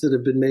advances that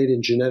have been made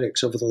in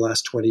genetics over the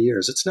last 20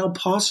 years. It's now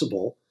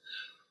possible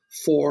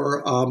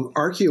for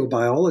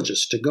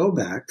archaeobiologists to go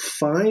back,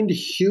 find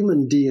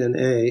human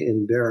DNA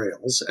in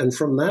burials, and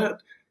from that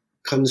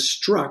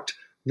construct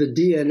the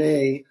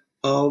DNA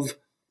of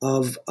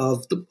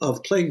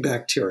plague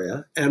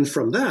bacteria, and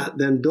from that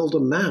then build a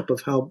map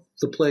of how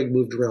the plague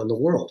moved around the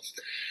world.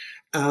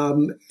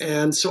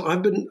 And so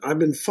I've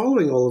been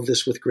following all of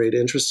this with great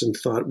interest and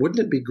thought,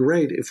 wouldn't it be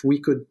great if we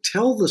could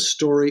tell the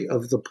story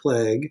of the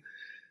plague?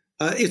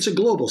 It's a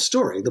global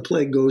story. The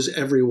plague goes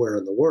everywhere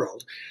in the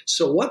world.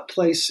 So what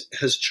place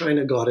has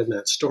China got in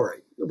that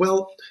story?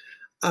 Well,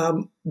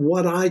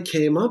 what I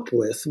came up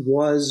with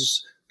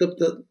was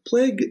the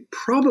plague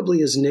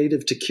probably is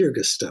native to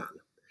Kyrgyzstan,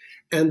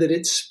 and that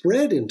it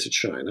spread into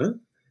China,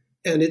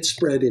 and it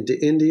spread into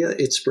India,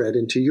 it spread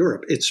into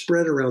Europe. It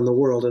spread around the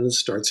world, and it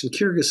starts in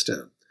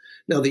Kyrgyzstan.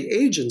 Now, the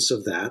agents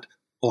of that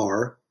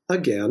are,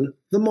 again,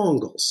 the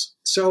Mongols.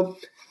 So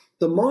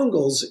the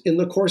Mongols, in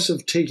the course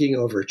of taking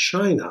over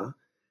China,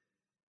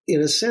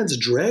 in a sense,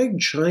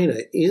 dragged China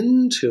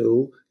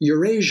into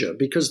Eurasia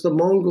because the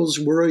Mongols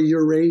were a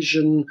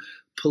Eurasian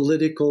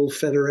political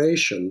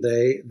federation.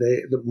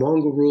 The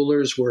Mongol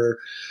rulers were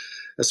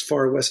as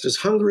far west as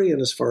Hungary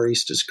and as far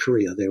east as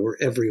Korea. They were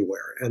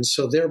everywhere. And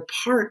so they're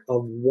part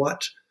of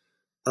what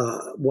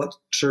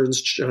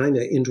turns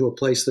China into a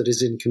place that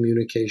is in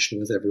communication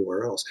with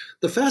everywhere else.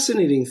 The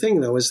fascinating thing,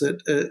 though, is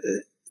that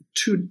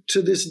to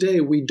this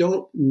day, we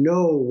don't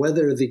know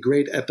whether the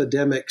great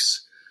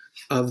epidemics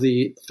of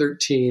the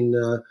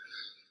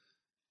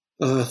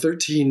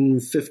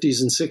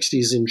 1350s and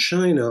 60s in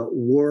China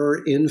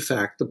were, in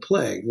fact, the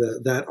plague.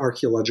 That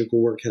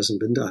archaeological work hasn't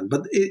been done.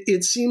 But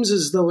it seems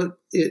as though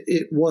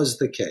it was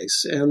the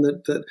case, and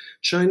that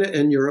China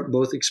and Europe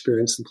both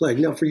experienced the plague.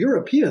 Now, for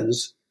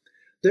Europeans,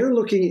 they're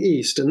looking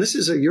east, and this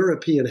is a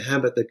European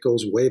habit that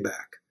goes way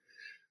back.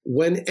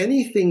 When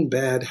anything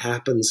bad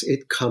happens,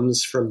 it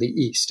comes from the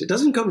east. It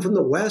doesn't come from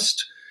the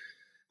west.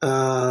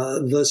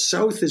 The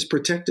south is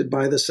protected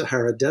by the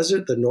Sahara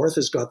Desert. The north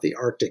has got the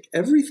Arctic.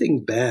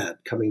 Everything bad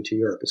coming to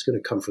Europe is going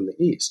to come from the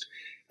east.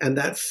 And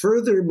that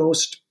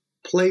furthermost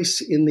place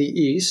in the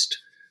east,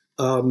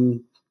 thanks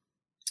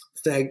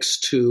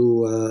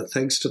to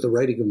the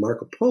writing of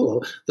Marco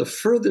Polo, the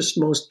furthest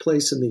most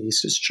place in the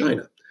east is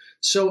China.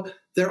 So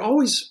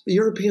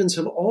Europeans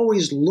have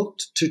always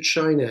looked to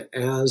China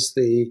as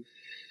the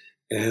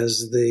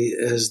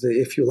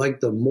if you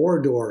like, the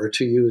Mordor,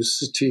 to use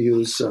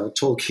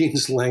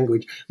Tolkien's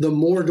language, the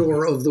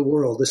Mordor of the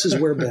world. This is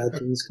where bad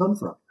things come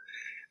from,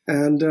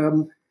 and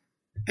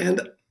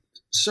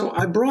so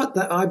I brought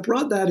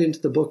that into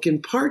the book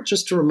in part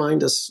just to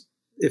remind us,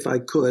 if I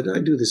could, I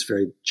do this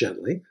very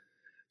gently,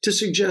 to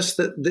suggest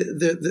that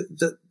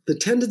the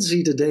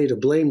tendency today to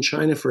blame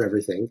China for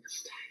everything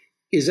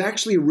is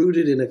actually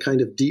rooted in a kind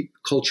of deep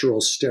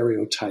cultural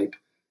stereotype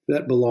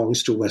that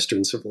belongs to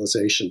Western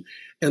civilization,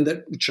 and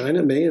that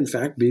China may, in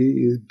fact,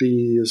 be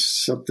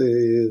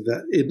something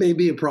that it may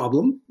be a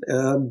problem,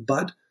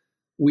 but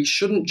we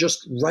shouldn't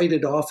just write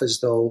it off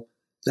as though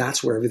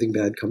that's where everything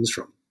bad comes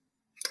from.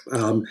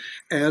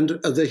 And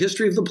the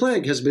history of the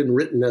plague has been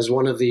written as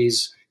one of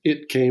these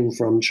 "it came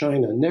from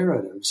China"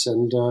 narratives,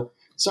 and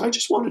so I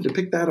just wanted to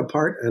pick that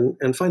apart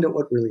and find out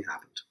what really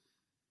happened.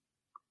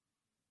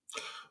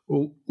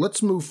 Well,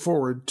 let's move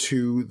forward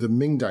to the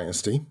Ming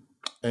Dynasty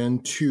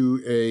and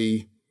to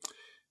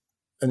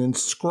an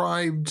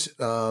inscribed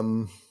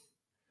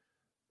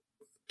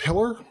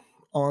pillar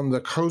on the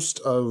coast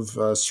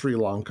of Sri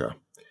Lanka.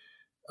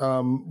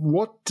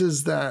 What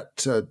does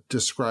that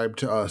describe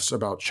to us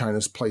about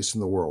China's place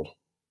in the world?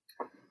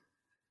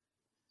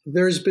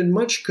 There's been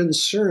much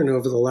concern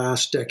over the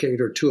last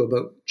decade or two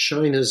about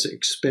China's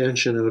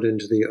expansion out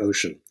into the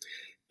ocean.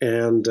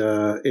 And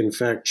in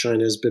fact,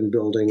 China has been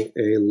building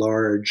a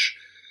large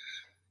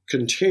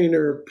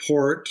container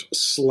port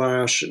 /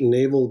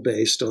 naval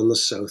base on the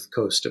south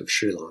coast of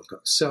Sri Lanka.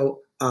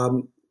 So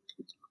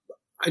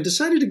I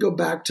decided to go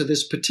back to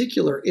this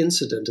particular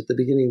incident at the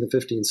beginning of the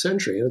 15th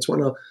century. And it's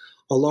when a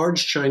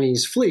large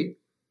Chinese fleet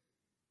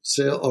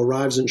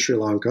arrives in Sri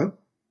Lanka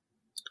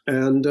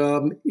and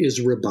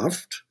is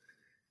rebuffed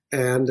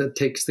and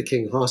takes the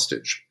king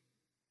hostage.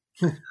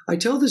 I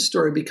tell this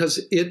story because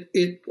it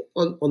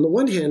on the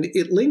one hand,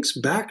 it links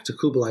back to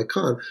Kublai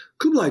Khan.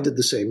 Kublai did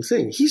the same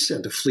thing. He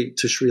sent a fleet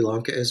to Sri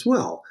Lanka as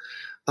well.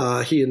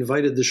 He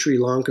invited the Sri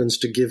Lankans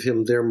to give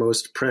him their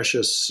most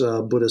precious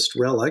Buddhist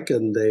relic,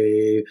 and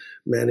they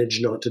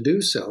managed not to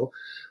do so.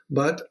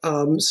 But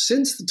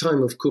since the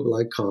time of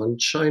Kublai Khan,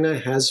 China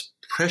has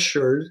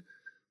pressured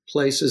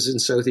places in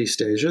Southeast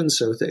Asia and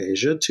South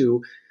Asia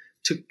to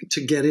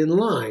get in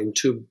line,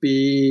 to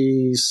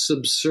be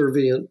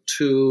subservient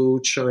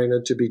to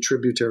China, to be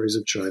tributaries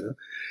of China.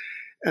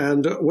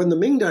 And when the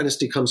Ming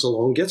Dynasty comes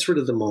along, gets rid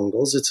of the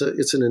Mongols,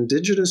 it's an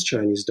indigenous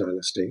Chinese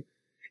dynasty.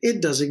 It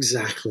does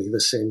exactly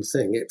the same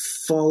thing. It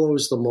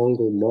follows the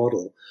Mongol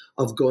model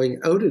of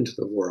going out into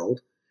the world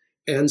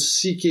and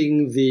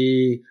seeking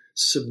the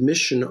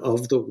submission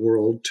of the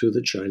world to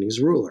the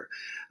Chinese ruler.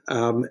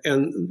 And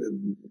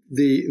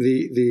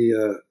the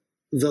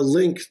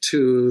link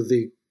to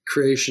the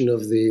creation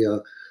of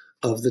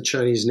the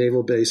Chinese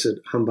naval base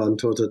at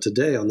Hambantota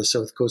today on the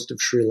south coast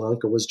of Sri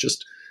Lanka was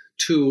just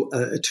too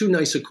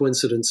nice a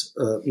coincidence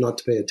not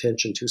to pay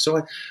attention to.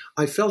 So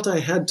I felt I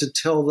had to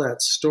tell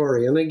that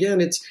story. And again,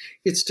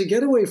 it's to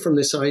get away from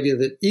this idea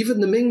that even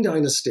the Ming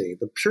Dynasty,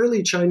 the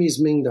purely Chinese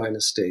Ming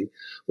Dynasty,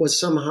 was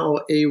somehow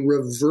a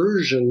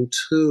reversion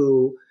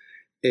to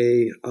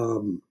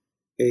an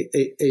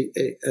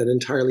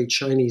entirely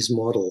Chinese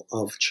model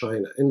of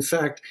China. In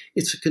fact,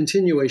 it's a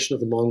continuation of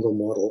the Mongol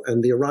model,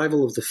 and the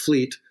arrival of the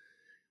fleet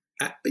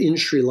in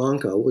Sri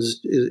Lanka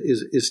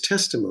is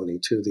testimony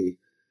to the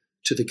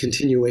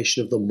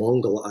continuation of the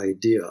Mongol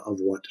idea of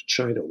what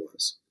China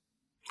was.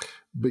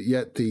 But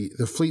yet the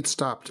fleet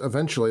stopped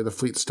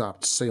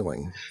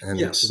sailing, and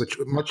yes. Which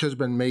much has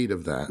been made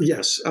of that.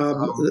 Yes.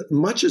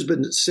 Much has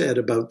been said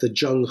about the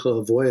Zheng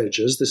He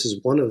voyages. This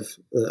is one of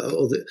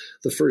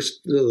the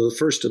first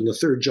and the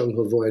third Zheng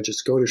He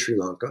voyages go to Sri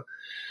Lanka.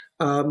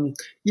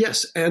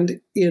 Yes,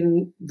 and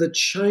in the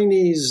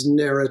Chinese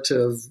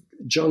narrative,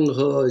 Zheng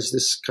He is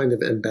this kind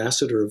of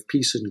ambassador of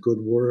peace and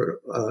goodwill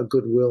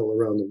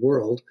around the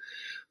world.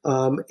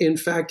 In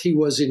fact, he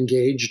was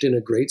engaged in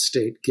a great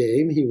state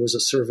game. He was a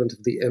servant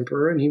of the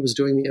emperor, and he was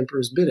doing the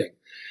emperor's bidding.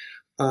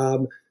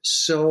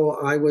 So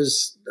I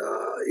was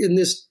in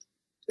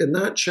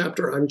that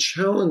chapter. I'm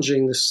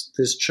challenging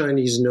this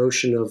Chinese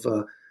notion of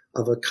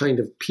a kind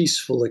of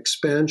peaceful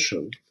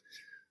expansion,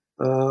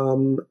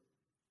 and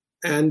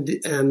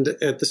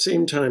at the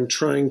same time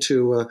trying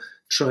to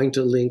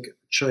link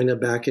China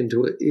back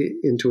into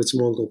its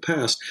Mongol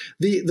past.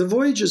 The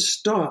voyages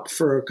stopped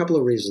for a couple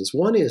of reasons.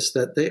 One is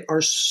that they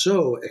are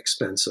so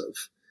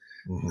expensive.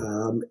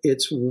 Mm-hmm.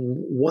 It's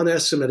one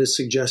estimate has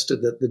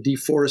suggested that the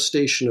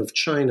deforestation of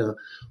China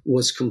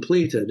was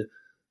completed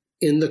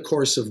in the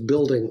course of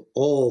building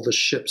all the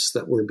ships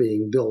that were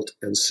being built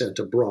and sent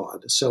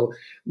abroad. So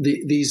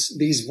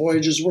these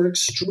voyages were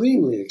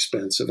extremely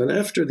expensive. And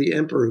after the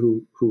emperor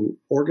who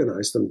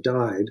organized them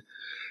died,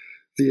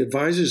 the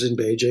advisors in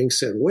Beijing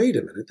said, wait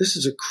a minute, this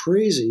is a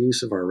crazy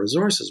use of our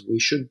resources. We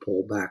should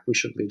pull back. We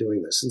shouldn't be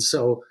doing this. And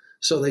so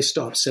they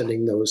stopped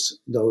sending those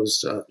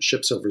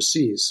ships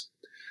overseas.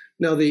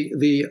 Now, there's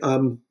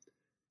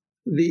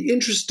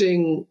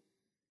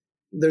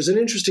an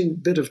interesting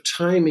bit of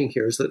timing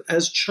here is that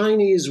as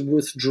Chinese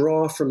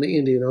withdraw from the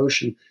Indian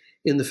Ocean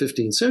in the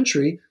 15th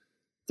century,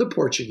 the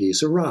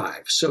Portuguese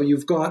arrive. So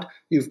you've got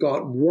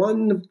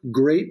one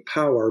great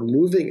power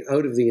moving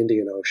out of the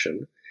Indian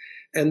Ocean,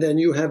 and then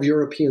you have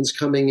Europeans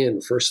coming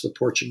in, first the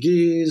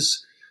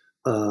Portuguese,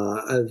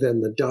 then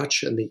the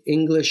Dutch and the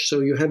English. So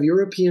you have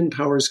European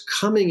powers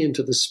coming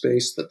into the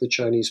space that the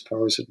Chinese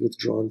powers had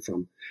withdrawn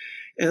from.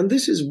 And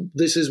this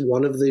is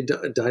one of the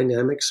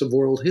dynamics of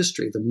world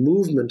history, the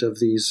movement of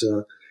these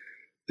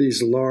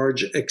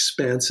large,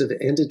 expansive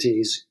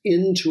entities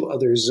into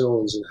other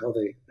zones, and how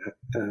they,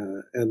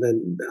 and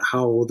then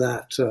how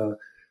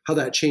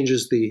that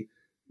changes the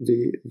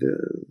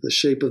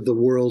shape of the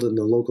world and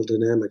the local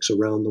dynamics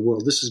around the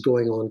world. This is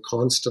going on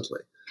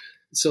constantly.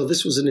 So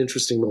this was an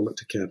interesting moment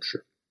to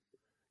capture.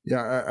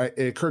 Yeah,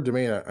 it occurred to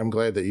me, and I'm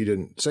glad that you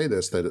didn't say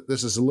this, that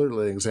this is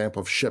literally an example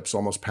of ships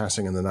almost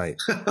passing in the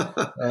night.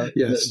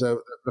 Yes.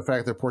 The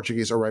fact that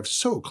Portuguese arrived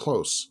so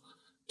close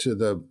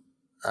to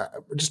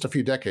just a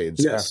few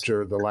decades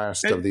after the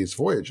last of these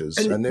voyages,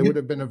 and it would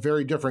have been a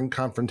very different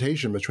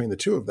confrontation between the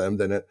two of them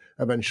than it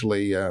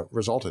eventually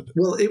resulted.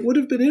 Well, it would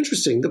have been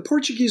interesting. The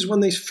Portuguese, when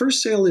they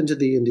first sail into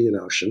the Indian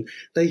Ocean,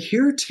 they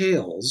hear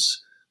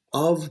tales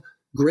of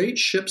great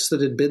ships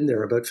that had been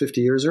there about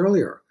 50 years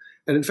earlier.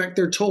 And in fact,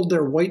 they're told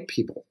they're white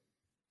people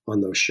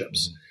on those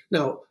ships. Mm-hmm.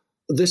 Now,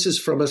 this is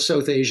from a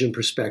South Asian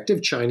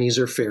perspective. Chinese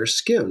are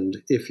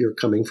fair-skinned if you're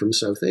coming from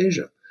South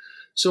Asia.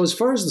 So as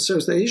far as the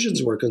South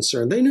Asians were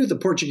concerned, they knew the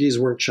Portuguese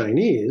weren't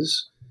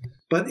Chinese,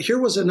 but here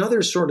was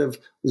another sort of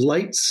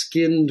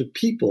light-skinned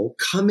people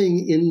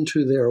coming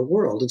into their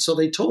world. And so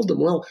they told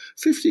them, well,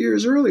 50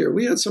 years earlier,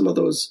 we had some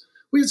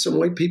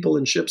white people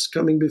in ships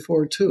coming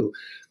before too.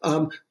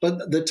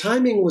 But the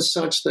timing was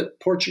such that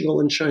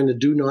Portugal and China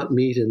do not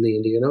meet in the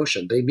Indian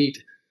Ocean. They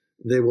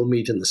will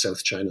meet in the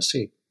South China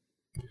Sea.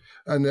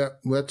 And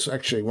that's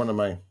actually one of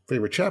my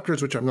favorite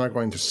chapters, which I'm not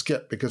going to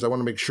skip because I want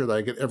to make sure that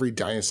I get every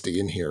dynasty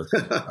in here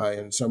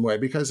in some way,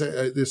 because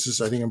this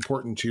is, I think,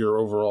 important to your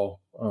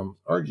overall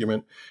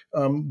argument.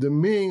 The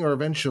Ming are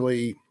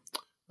eventually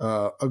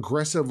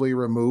aggressively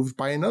removed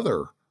by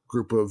another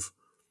group of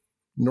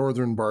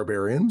northern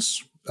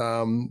barbarians,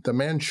 the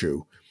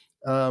Manchu.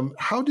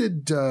 How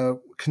did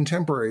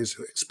contemporaries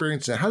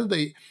experience that? How did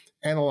they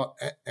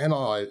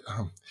analogize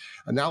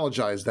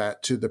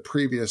that to the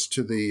previous,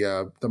 to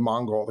the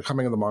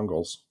coming of the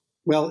Mongols?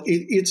 Well,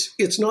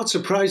 it's not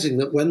surprising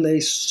that when they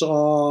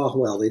saw,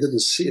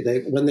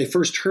 when they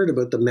first heard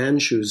about the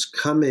Manchus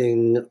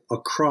coming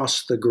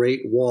across the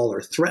Great Wall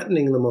or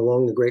threatening them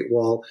along the Great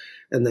Wall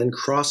and then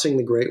crossing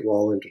the Great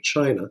Wall into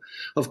China,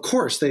 of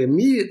course, they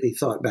immediately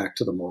thought back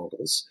to the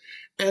Mongols.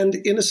 And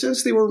in a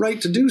sense, they were right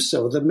to do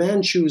so. The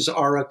Manchus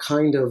are a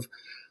kind of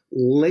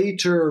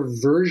later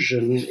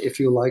version, if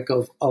you like,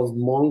 of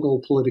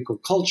Mongol political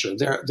culture.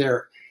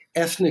 They're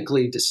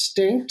ethnically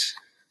distinct,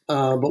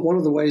 but one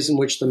of the ways in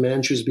which the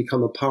Manchus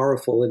become a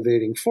powerful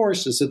invading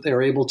force is that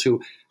they're able to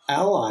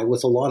ally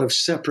with a lot of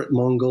separate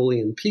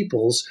Mongolian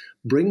peoples,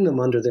 bring them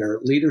under their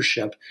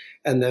leadership,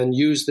 and then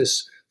use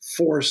this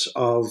force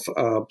of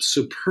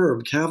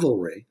superb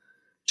cavalry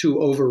to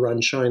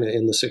overrun China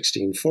in the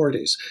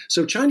 1640s.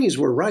 So Chinese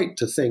were right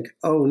to think,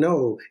 oh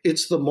no,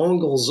 it's the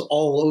Mongols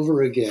all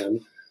over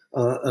again,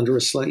 under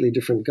a slightly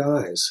different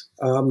guise.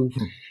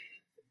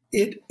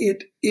 It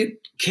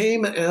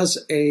came as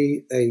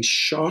a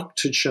shock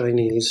to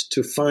Chinese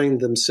to find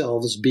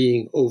themselves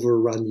being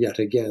overrun yet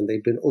again.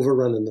 They'd been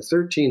overrun in the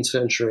 13th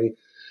century,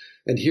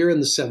 and here in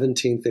the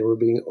 17th, they were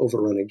being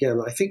overrun again.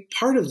 I think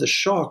part of the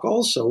shock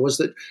also was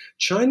that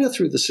China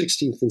through the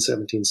 16th and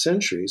 17th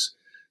centuries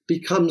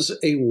becomes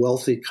a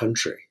wealthy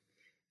country,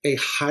 a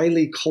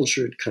highly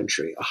cultured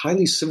country, a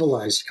highly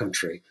civilized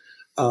country.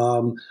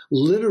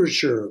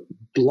 Literature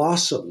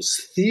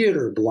blossoms,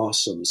 theater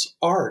blossoms,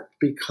 art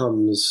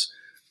becomes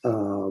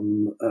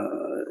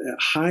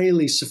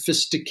highly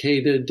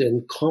sophisticated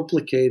and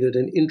complicated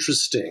and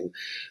interesting.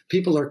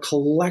 People are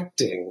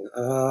collecting.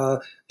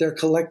 They're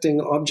collecting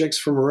objects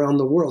from around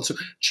the world. So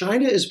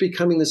China is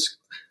becoming this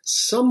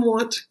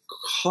somewhat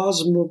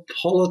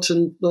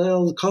cosmopolitan.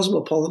 Well,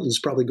 cosmopolitan is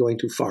probably going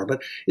too far,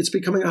 but it's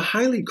becoming a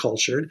highly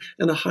cultured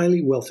and a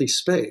highly wealthy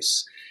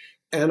space.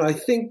 And I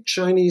think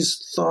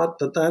Chinese thought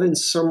that in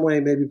some way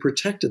maybe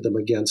protected them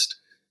against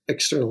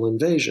external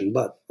invasion,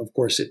 but of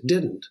course it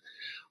didn't.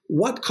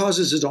 What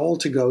causes it all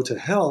to go to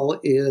hell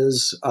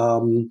is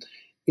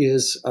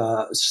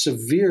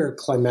severe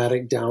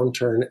climatic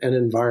downturn and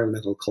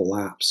environmental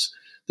collapse.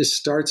 This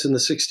starts in the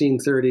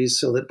 1630s,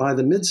 so that by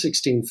the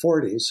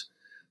mid-1640s,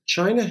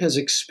 China has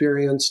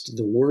experienced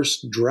the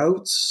worst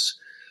droughts,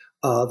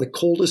 the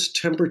coldest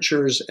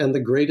temperatures, and the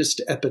greatest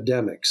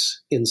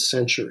epidemics in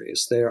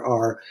centuries. They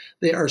are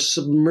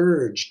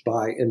submerged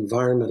by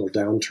environmental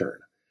downturn.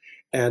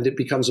 And it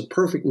becomes a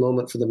perfect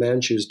moment for the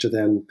Manchus to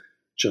then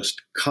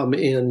just come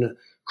in,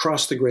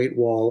 cross the Great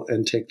Wall,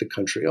 and take the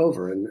country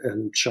over.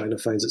 And China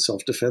finds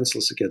itself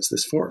defenseless against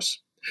this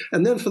force.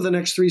 And then for the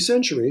next 3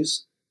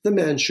 centuries, the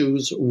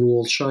Manchus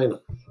rule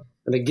China.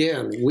 And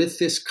again, with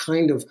this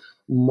kind of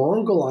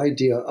Mongol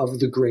idea of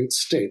the great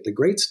state. The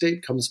great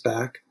state comes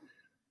back.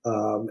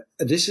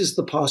 This is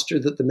the posture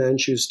that the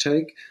Manchus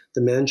take.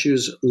 The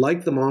Manchus,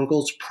 like the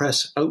Mongols,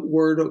 press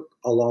outward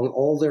along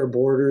all their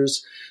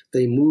borders.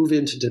 They move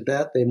into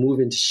Tibet. They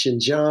move into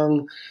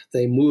Xinjiang.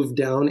 They move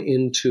down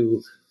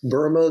into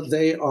Burma.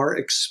 They are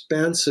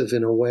expansive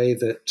in a way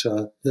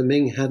that the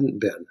Ming hadn't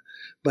been.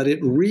 But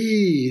it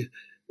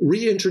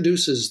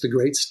reintroduces the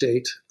great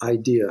state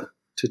idea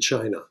to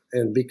China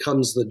and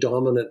becomes the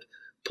dominant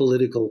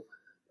political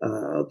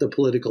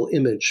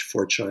image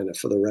for China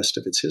for the rest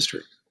of its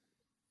history.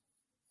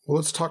 Well,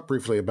 let's talk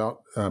briefly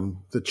about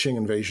the Qing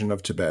invasion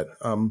of Tibet.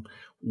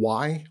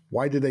 Why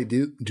did they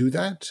do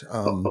that?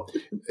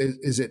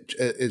 Is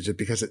it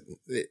because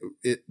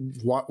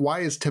why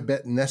is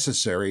Tibet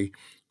necessary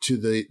to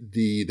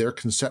their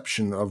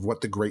conception of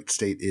what the great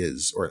state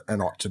is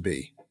and ought to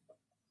be?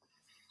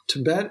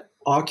 Tibet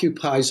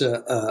occupies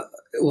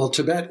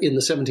Tibet in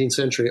the 17th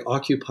century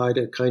occupied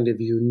a kind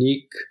of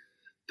unique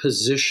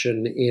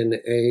position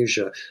in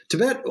Asia.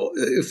 Tibet,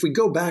 if we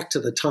go back to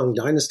the Tang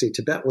Dynasty,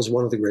 Tibet was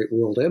one of the great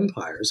world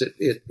empires.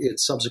 It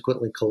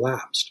subsequently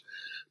collapsed.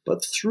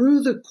 But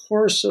through the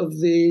course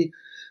of the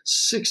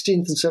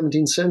 16th and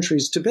 17th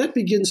centuries, Tibet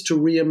begins to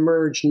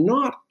reemerge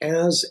not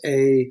as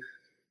a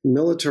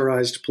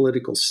militarized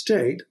political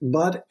state,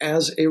 but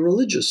as a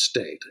religious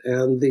state.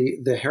 And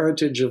the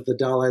heritage of the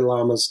Dalai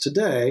Lamas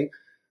today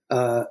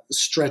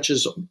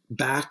stretches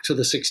back to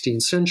the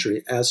 16th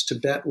century as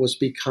Tibet was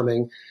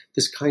becoming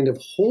this kind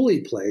of holy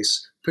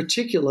place,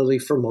 particularly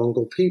for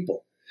Mongol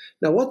people.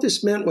 Now, what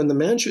this meant when the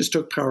Manchus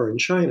took power in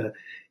China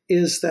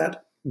is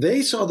that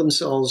they saw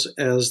themselves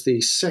as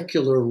the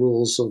secular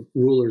rulers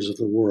of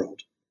the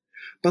world.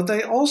 But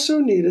they also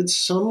needed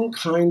some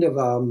kind of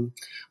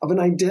an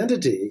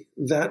identity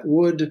that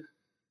would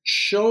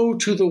show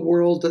to the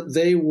world that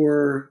they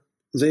were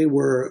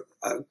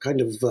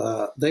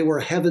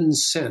heaven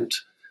sent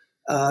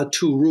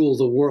to rule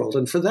the world.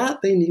 And for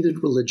that, they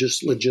needed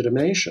religious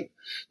legitimation.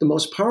 The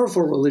most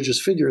powerful religious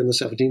figure in the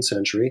 17th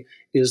century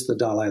is the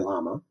Dalai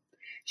Lama.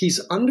 He's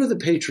under the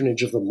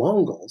patronage of the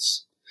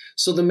Mongols.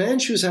 So the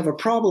Manchus have a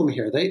problem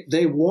here.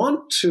 They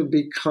want to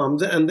become,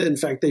 and in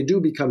fact, they do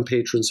become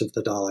patrons of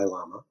the Dalai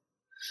Lama.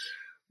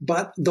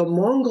 But the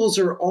Mongols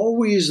are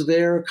always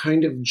there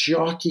kind of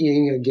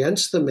jockeying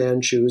against the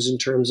Manchus in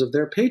terms of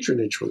their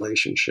patronage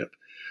relationship.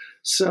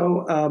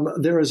 So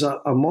there is a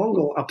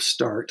Mongol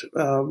upstart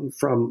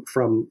from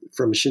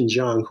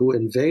Xinjiang who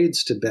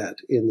invades Tibet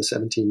in the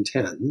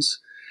 1710s,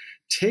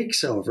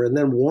 takes over, and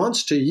then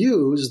wants to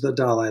use the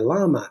Dalai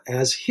Lama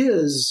as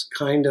his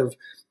kind of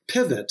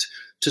pivot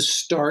to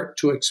start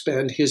to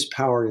expand his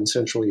power in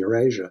Central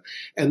Eurasia.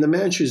 And the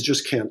Manchus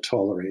just can't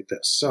tolerate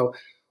this. So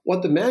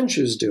what the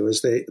Manchus do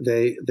is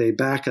they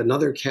back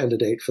another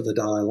candidate for the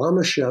Dalai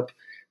Lama-ship.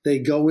 They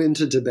go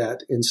into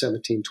Tibet in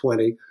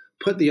 1720,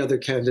 put the other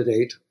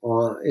candidate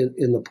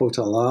in the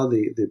Potala,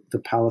 the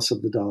palace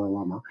of the Dalai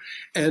Lama,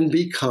 and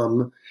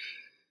become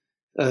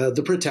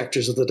the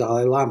protectors of the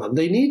Dalai Lama.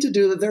 They need to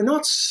do that. They're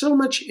not so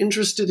much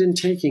interested in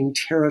taking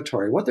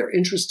territory. What they're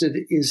interested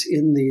is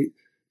in the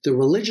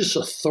religious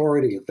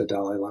authority of the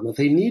Dalai Lama.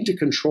 They need to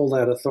control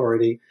that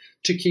authority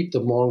to keep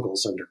the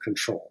Mongols under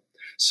control.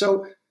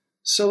 So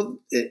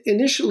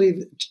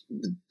initially,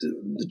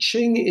 the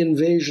Qing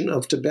invasion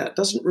of Tibet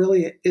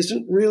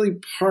isn't really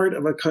part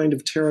of a kind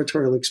of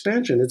territorial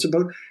expansion. It's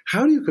about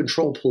how do you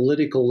control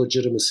political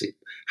legitimacy?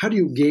 How do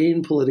you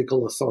gain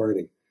political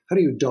authority? How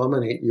do you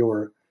dominate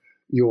your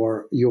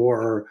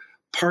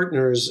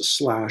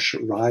partners /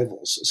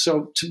 rivals?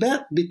 So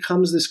Tibet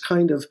becomes this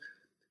kind of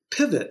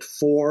pivot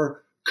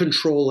for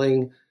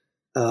controlling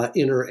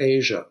Inner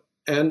Asia.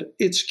 And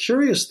it's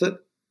curious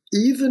that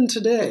even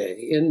today,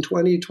 in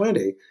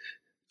 2020,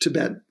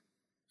 Tibet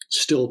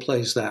still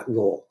plays that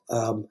role.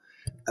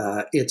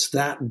 It's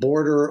that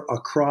border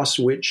across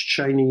which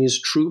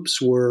Chinese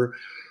troops were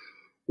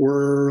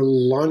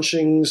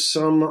launching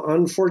some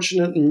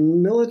unfortunate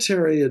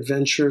military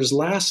adventures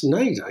last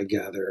night, I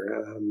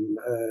gather.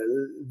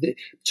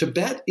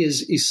 Tibet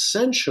is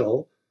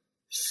essential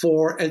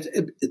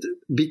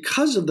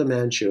because of the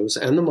Manchus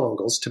and the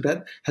Mongols.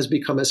 Tibet has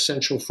become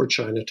essential for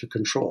China to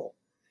control.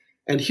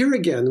 And here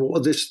again,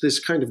 this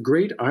kind of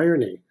great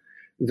irony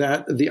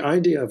that the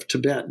idea of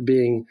Tibet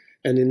being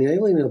an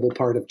inalienable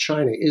part of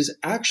China is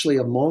actually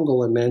a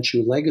Mongol and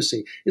Manchu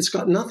legacy. It's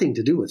got nothing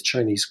to do with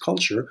Chinese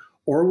culture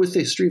or with the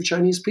history of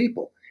Chinese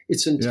people.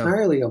 It's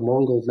entirely a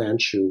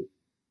Mongol-Manchu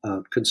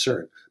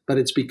concern, but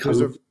it's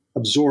become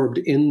absorbed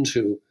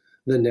into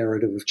the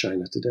narrative of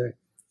China today.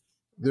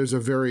 There's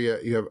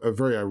you have a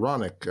very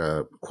ironic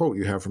quote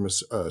you have from a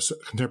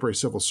contemporary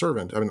civil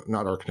servant. I mean,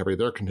 not our contemporary,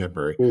 their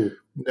contemporary,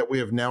 that we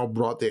have now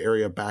brought the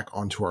area back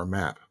onto our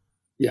map.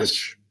 Yes.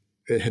 Which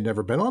it had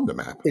never been on the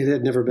map. It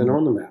had never been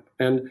on the map.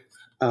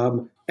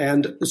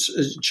 And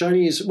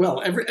Chinese,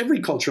 well, every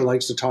culture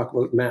likes to talk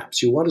about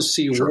maps. You want to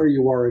see where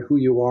you are and who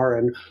you are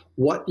and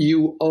what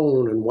you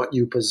own and what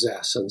you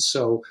possess. And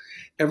so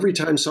every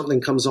time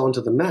something comes onto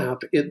the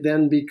map, it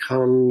then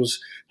becomes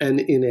an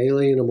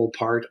inalienable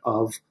part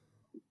of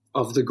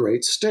the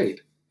great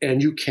state. And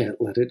you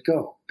can't let it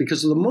go.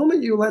 Because the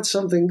moment you let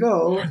something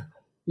go,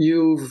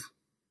 you're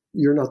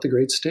not the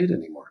great state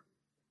anymore.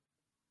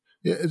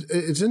 Yeah,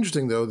 it's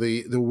interesting though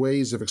the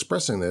ways of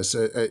expressing this.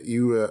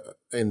 You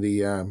in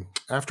the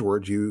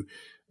afterwards you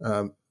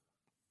allude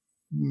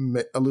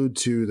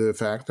to the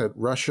fact that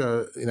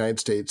Russia, the United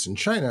States, and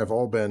China have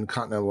all been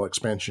continental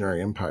expansionary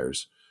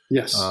empires.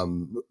 Yes,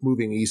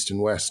 moving east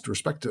and west,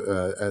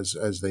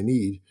 as they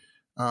need.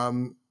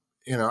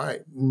 I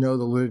know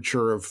the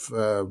literature of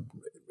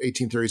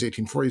 1830s,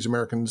 1840s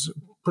Americans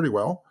pretty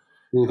well.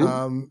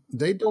 Mm-hmm.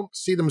 They don't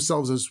see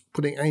themselves as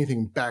putting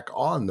anything back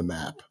on the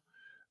map.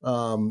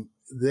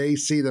 They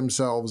see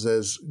themselves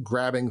as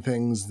grabbing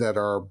things that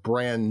are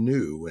brand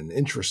new and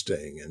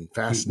interesting and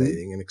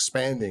fascinating and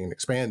expanding and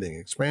expanding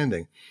and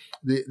expanding.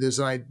 There's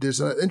an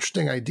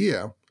interesting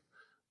idea,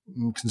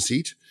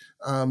 conceit,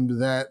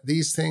 that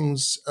these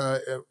things,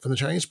 from the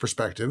Chinese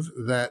perspective,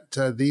 that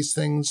these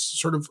things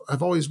sort of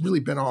have always really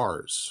been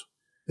ours.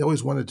 They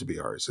always wanted to be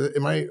ours.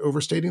 Am I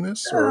overstating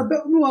this?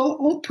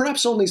 Well,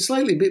 perhaps only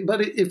slightly.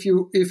 But if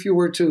you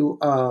were to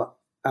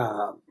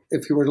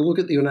look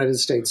at the United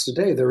States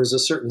today, there is a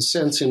certain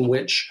sense in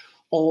which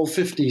all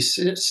 50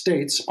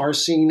 states are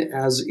seen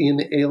as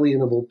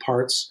inalienable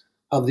parts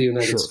of the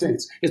United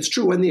States. It's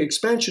true when the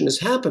expansion is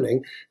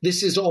happening,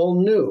 this is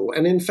all new.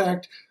 And in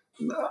fact,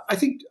 I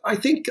think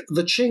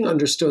the Qing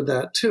understood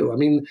that too. I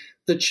mean,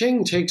 the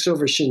Qing takes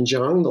over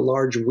Xinjiang, the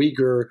large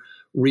Uyghur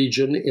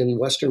region in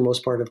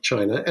westernmost part of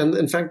China. And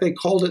in fact, they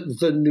called it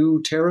the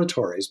New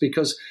Territories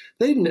because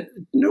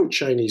no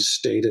Chinese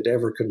state had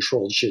ever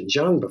controlled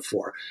Xinjiang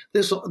before.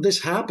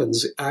 This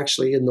happens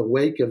actually in the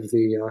wake of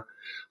the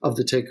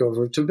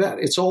takeover of Tibet.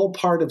 It's all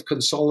part of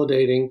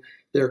consolidating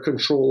their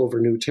control over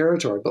new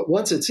territory. But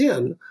once it's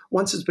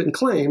been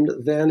claimed,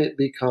 then it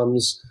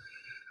becomes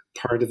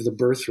part of the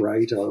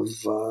birthright of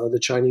the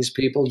Chinese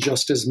people,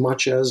 just as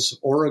much as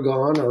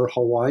Oregon or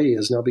Hawaii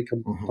has now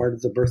become part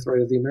of the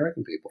birthright of the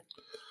American people.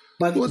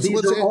 But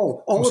these are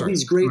all of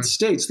these great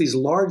states, these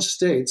large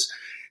states,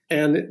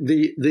 and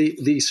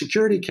the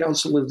Security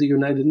Council of the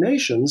United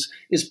Nations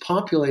is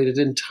populated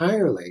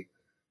entirely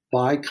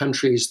by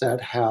countries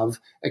that have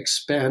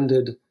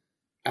expanded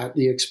at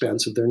the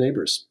expense of their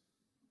neighbors.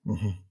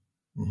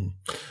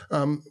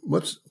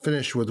 Let's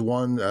finish with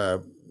one. I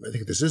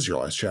think this is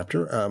your last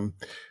chapter.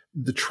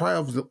 The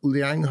trial of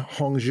Liang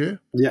Hongzhi.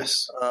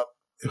 Yes.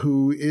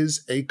 Who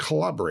is a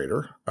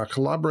Chinese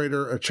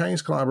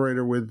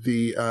collaborator with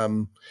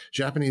the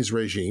Japanese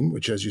regime,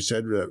 which, as you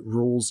said,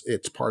 rules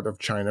its part of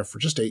China for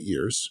just 8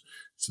 years.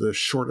 It's the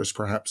shortest,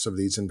 perhaps, of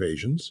these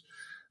invasions.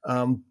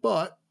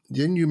 But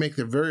then you make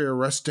the very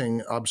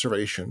arresting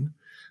observation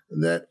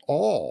that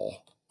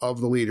all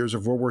of the leaders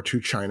of World War II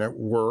China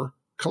were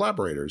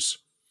collaborators,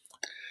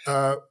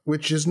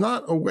 which is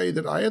not a way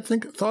that I had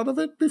thought of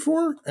it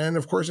before. And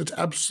of course, it's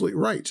absolutely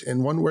right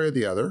in one way or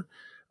the other.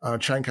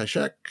 Chiang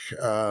Kai-shek,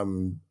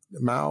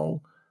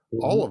 Mao,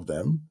 all of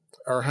them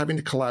are having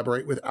to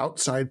collaborate with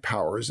outside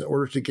powers in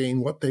order to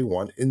gain what they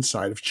want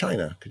inside of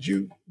China. Could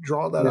you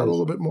draw that out a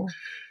little bit more?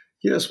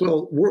 Yes.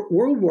 Well,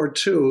 World War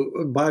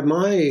II, by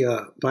my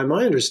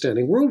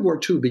understanding, World War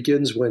II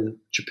begins when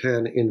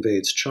Japan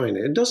invades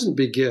China. It doesn't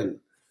begin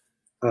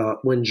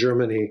when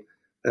Germany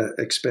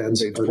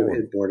expands out of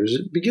its borders.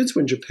 It begins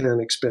when Japan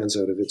expands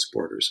out of its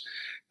borders,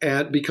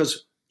 and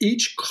because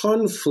each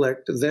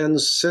conflict then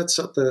sets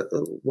up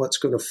what's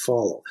going to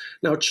follow.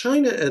 Now,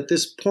 China at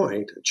this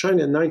point,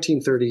 China in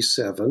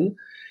 1937,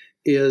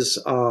 is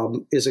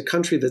a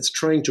country that's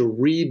trying to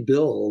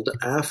rebuild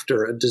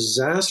after a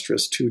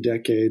disastrous 2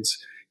 decades,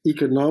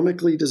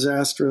 economically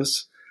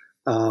disastrous,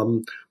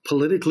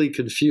 politically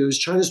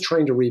confused. China's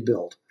trying to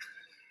rebuild.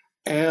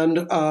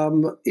 And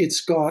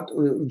it's got,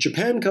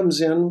 Japan comes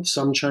in,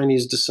 some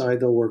Chinese decide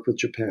they'll work with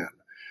Japan.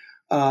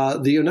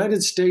 The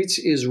United States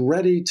is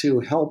ready to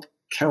help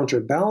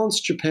counterbalance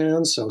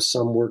Japan, so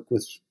some work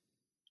with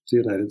the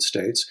United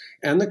States,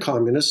 and the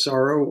communists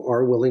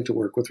are willing to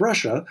work with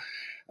Russia,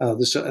 at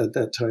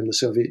that time the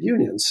Soviet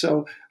Union.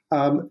 So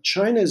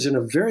China is in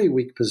a very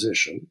weak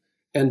position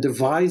and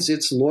divides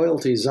its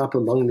loyalties up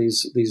among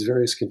these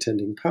various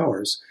contending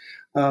powers.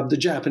 The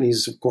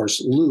Japanese, of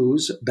course,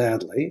 lose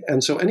badly,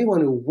 and so anyone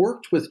who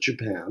worked with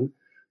Japan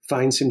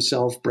finds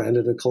himself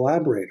branded a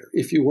collaborator.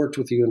 If you worked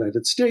with the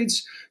United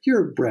States,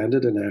 you're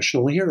branded a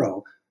national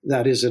hero.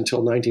 That is until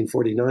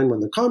 1949 when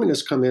the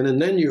communists come in,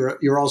 and then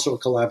you're also a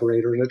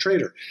collaborator and a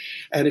traitor.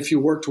 And if you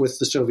worked with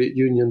the Soviet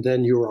Union,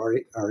 then you are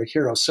a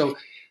hero. So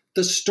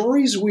the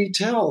stories we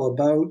tell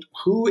about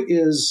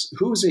who's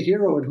a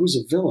hero and who's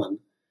a villain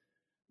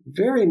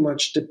very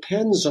much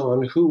depends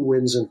on who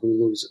wins and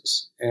who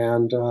loses.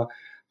 And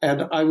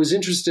I was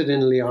interested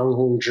in Liang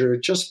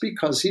Hongzhi just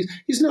because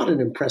he's not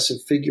an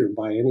impressive figure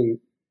by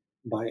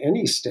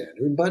any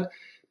standard, but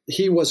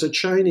he was a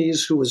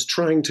Chinese who was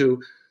trying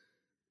to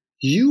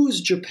use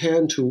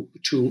Japan to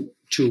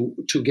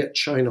get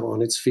China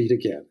on its feet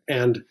again.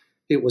 And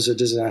it was a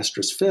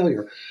disastrous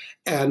failure.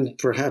 And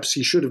perhaps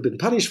he should have been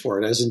punished for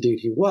it, as indeed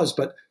he was.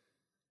 But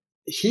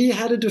he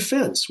had a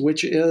defense,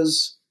 which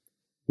is,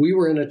 we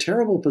were in a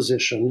terrible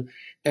position,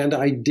 and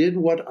I did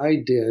what I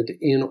did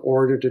in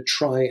order to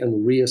try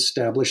and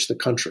reestablish the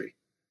country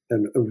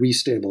and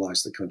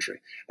restabilize the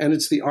country. And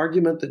it's the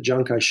argument that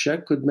Chiang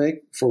Kai-shek could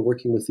make for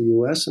working with the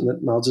U.S. and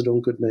that Mao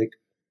Zedong could make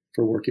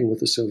for working with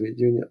the Soviet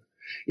Union.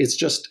 It's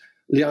just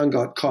Liang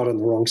got caught on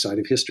the wrong side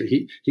of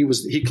history.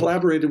 He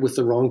collaborated with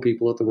the wrong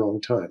people at the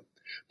wrong time.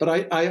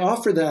 But I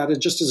offer that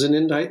just as an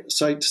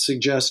insight to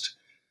suggest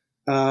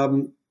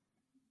the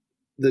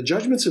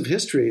judgments of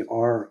history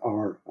are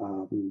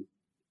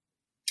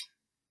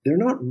they're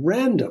not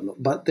random,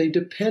 but they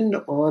depend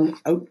on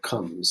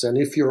outcomes. And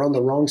if you're on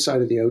the wrong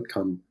side of the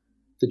outcome,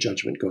 the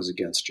judgment goes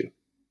against you.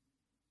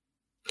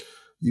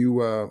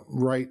 You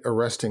write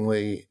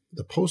arrestingly,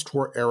 the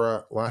post-war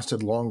era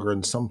lasted longer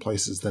in some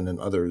places than in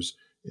others.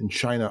 In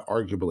China,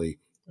 arguably,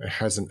 it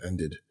hasn't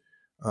ended.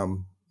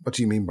 What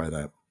do you mean by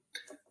that?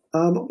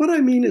 What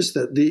I mean is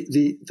that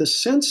the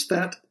sense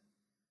that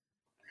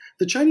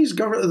the Chinese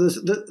government,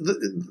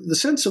 the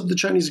sense of the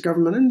Chinese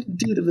government, and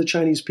indeed of the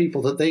Chinese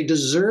people, that they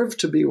deserve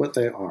to be what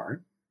they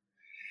are,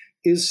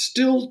 is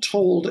still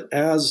told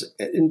as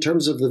in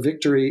terms of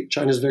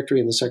China's victory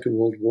in the Second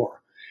World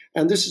War.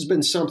 And this has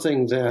been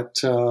something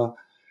that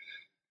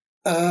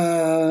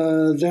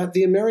that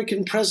the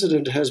American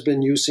president has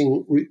been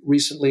using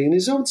recently in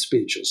his own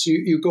speeches.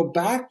 You go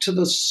back to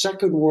the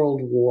Second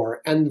World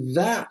War, and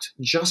that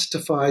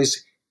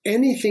justifies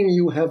anything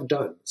you have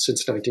done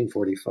since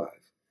 1945.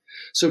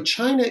 So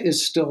China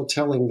is still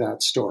telling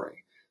that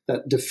story,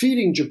 that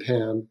defeating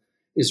Japan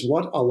is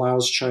what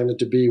allows China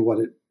to be what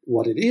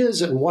it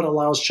is, and what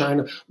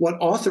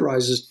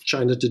authorizes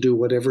China to do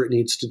whatever it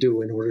needs to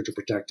do in order to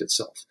protect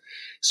itself.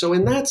 So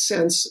in that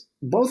sense,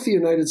 both the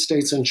United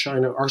States and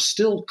China are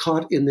still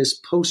caught in this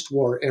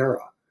post-war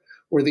era,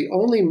 where the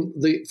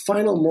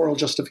final moral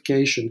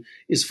justification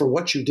is for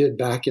what you did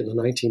back in the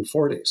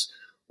 1940s.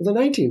 Well, the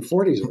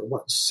 1940s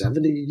are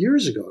 70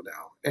 years ago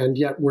now. And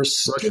yet we're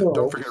still... Russia,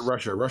 don't forget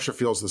Russia. Russia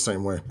feels the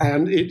same way.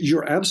 And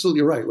you're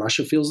absolutely right.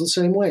 Russia feels the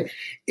same way.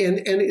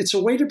 And it's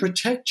a way to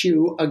protect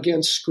you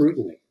against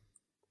scrutiny.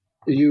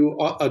 You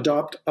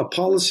adopt a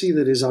policy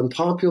that is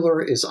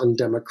unpopular, is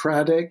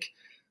undemocratic.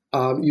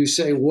 You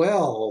say,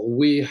 well,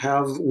 we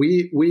have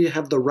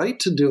the right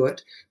to do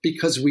it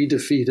because we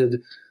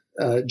defeated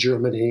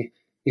Germany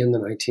in the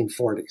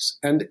 1940s.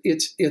 And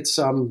it's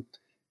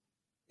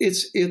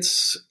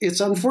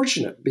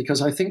unfortunate,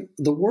 because I think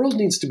the world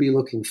needs to be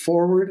looking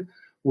forward.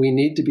 We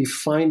need to be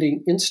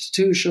finding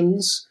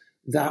institutions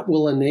that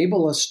will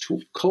enable us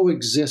to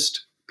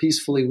coexist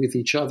peacefully with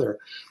each other.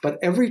 But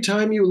every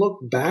time you look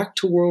back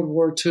to World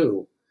War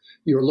II,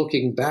 you're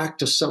looking back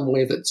to some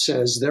way that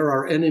says there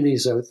are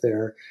enemies out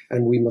there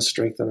and we must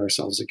strengthen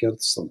ourselves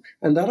against them.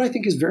 And that, I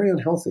think, is very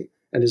unhealthy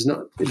and it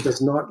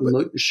does not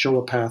show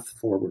a path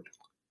forward.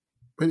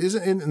 But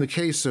isn't in the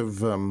case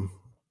of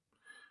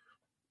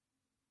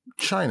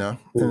China,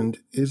 and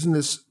isn't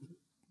this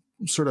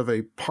sort of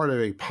a part of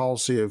a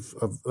policy of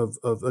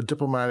a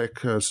diplomatic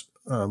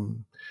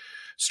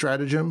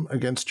stratagem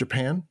against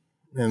Japan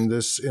in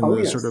the Xi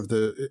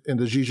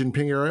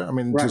Jinping era? I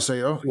mean, right. To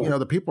say,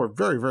 the people are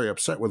very, very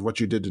upset with what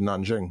you did to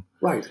Nanjing.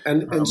 Right.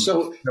 And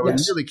so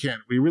yes.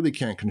 we really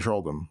can't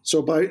control them.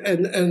 So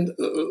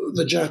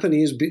the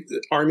Japanese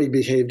army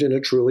behaved in a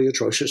truly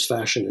atrocious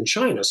fashion in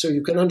China. So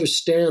you can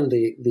understand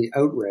the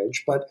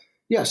outrage, but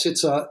yes,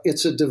 it's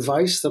a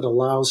device that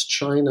allows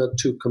China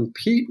to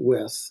compete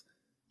with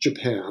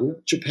Japan.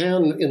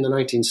 Japan in the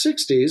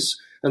 1960s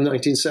and the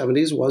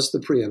 1970s was the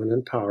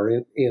preeminent power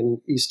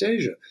in East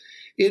Asia.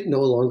 It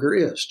no longer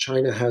is.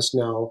 China has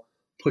now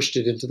pushed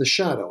it into the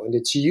shadow, and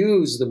it's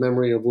used the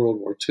memory of World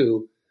War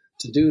II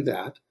to do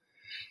that.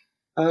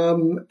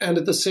 And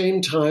at the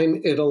same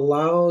time, it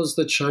allows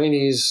the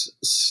Chinese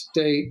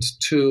state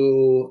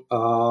to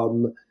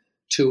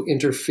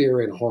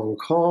interfere in Hong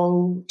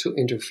Kong, to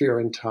interfere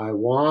in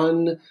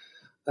Taiwan,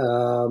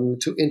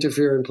 to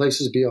interfere in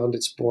places beyond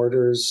its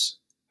borders,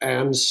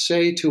 and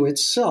say to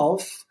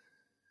itself,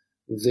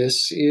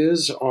 "This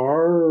is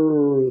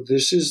our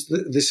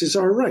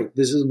right.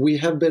 We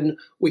have been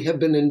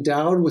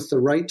endowed with the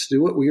right to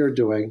do what we are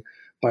doing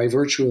by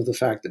virtue of the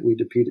fact that we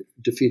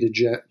defeated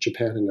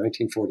Japan in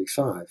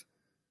 1945."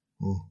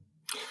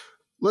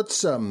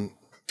 Let's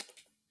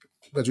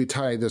as we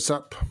tie this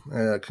up,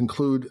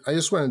 conclude, I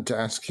just wanted to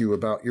ask you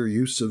about your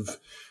use of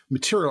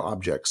material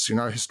objects. You're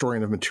not a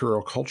historian of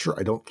material culture,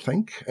 I don't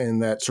think, in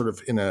that sort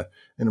of in a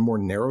more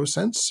narrow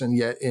sense. And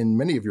yet in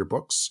many of your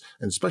books,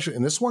 and especially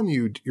in this one,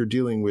 you're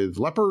dealing with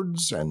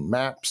leopards and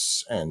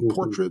maps and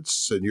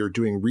portraits, and you're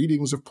doing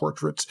readings of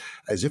portraits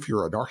as if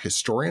you're an art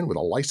historian with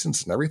a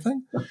license and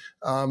everything.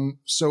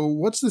 So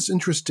what's this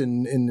interest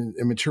in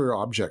material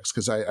objects?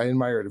 Because I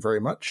admire it very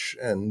much,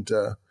 and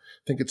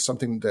think it's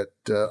something that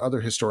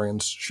other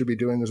historians should be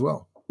doing as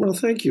well. Well,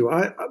 thank you.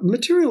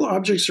 Material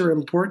objects are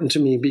important to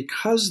me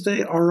because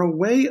they are a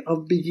way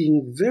of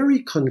being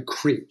very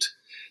concrete.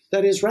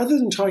 That is, rather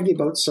than talking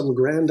about some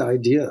grand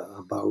idea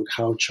about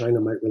how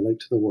China might relate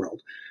to the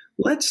world,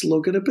 let's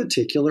look at a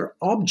particular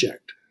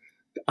object.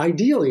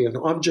 Ideally, an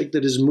object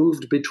that is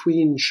moved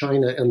between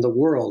China and the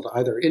world,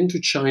 either into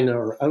China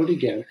or out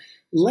again.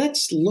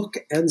 Let's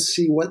look and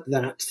see what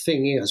that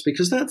thing is,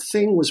 because that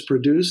thing was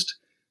produced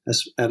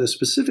at a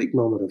specific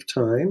moment of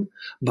time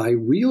by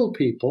real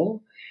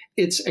people.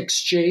 It's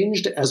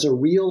exchanged as a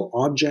real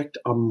object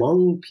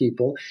among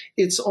people.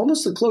 It's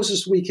almost the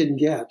closest we can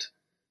get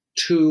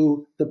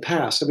to the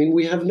past. I mean,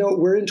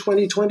 we're in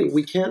 2020.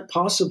 We can't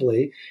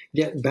possibly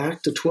get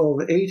back to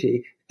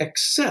 1280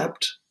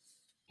 except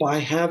by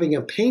having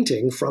a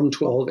painting from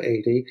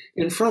 1280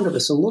 in front of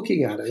us and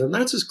looking at it. And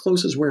that's as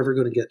close as we're ever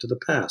going to get to the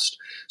past.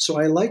 So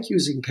I like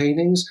using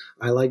paintings.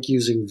 I like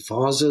using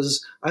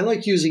vases. I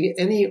like using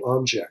any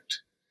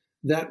object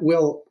that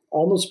will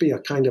almost be a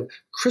kind of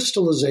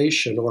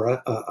crystallization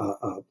or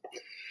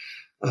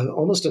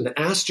almost an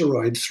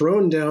asteroid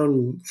thrown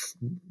down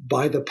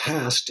by the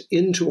past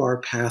into our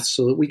path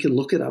so that we can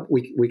look it up.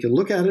 We can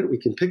look at it. We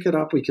can pick it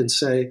up. We can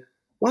say,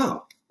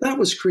 wow, that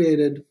was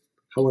created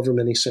however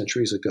many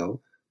centuries ago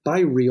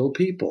by real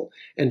people.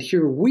 And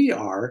here we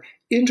are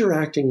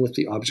interacting with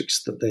the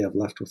objects that they have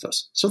left with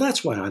us. So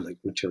that's why I like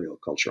material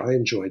culture. I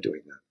enjoy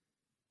doing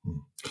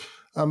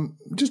that.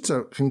 Just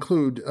to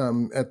conclude,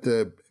 at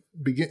the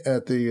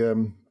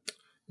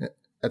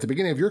at the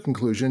beginning of your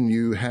conclusion,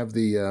 you have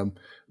the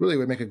really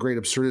would make a great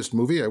absurdist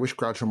movie. I wish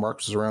Groucho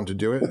Marx was around to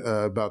do it,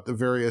 about the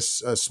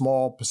various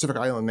small Pacific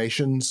Island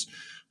nations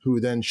who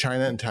then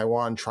China and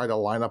Taiwan try to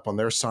line up on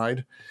their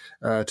side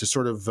to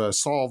sort of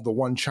solve the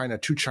one China,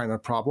 two China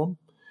problem.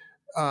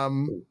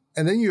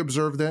 And then you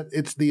observe that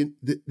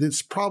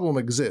this problem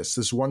exists.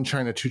 This one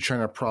China, two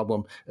China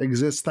problem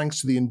exists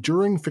thanks to the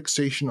enduring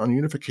fixation on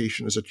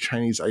unification as a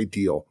Chinese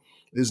ideal.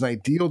 It is an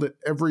ideal that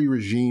every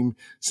regime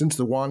since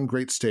the Yuan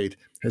Great State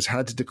has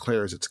had to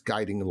declare as its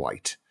guiding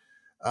light.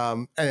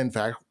 And in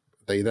fact,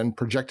 they then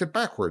project it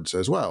backwards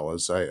as well,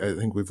 as I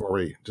think we've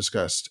already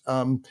discussed.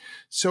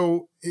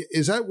 So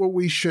is that what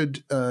we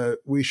should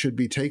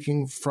be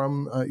taking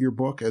from your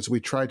book as we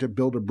try to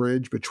build a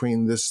bridge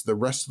between the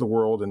rest of the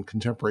world and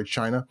contemporary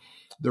China?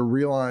 The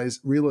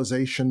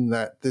realization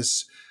that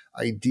this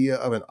idea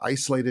of an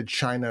isolated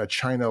China,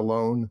 China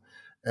alone,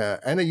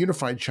 and a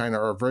unified China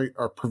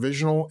are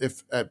provisional,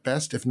 if at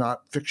best, if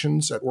not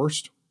fictions at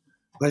worst?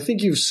 I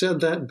think you've said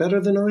that better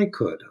than I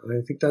could.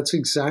 I think that's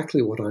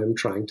exactly what I'm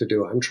trying to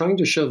do. I'm trying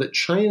to show that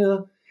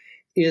China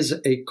is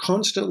a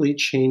constantly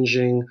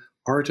changing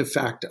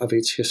artifact of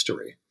its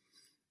history.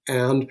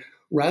 And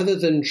rather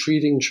than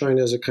treating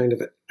China as a kind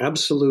of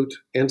absolute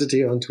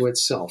entity unto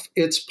itself,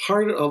 it's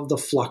part of the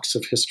flux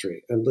of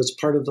history, and it's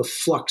part of the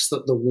flux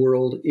that the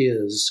world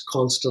is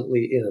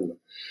constantly in.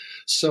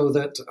 So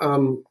that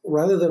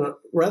rather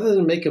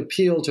than make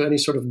appeal to any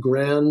sort of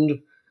grand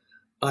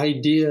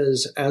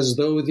ideas as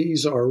though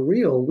these are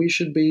real, we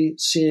should be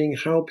seeing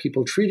how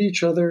people treat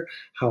each other,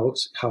 how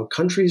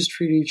countries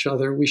treat each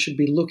other. We should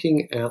be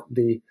looking at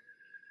the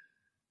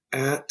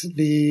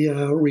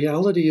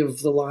reality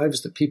of the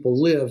lives that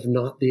people live,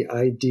 not the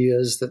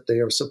ideas that they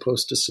are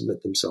supposed to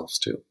submit themselves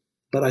to.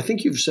 But I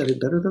think you've said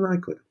it better than I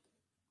could.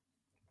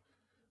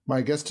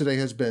 My guest today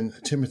has been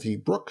Timothy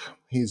Brook.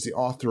 He's the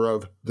author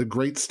of The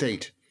Great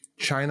State,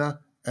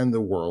 China and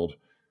the World.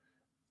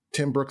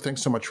 Tim Brook,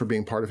 thanks so much for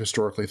being part of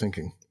Historically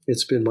Thinking.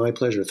 It's been my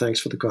pleasure. Thanks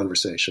for the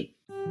conversation.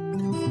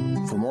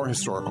 For more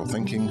historical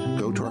thinking,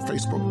 go to our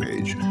Facebook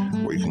page,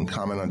 where you can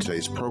comment on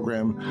today's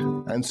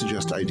program and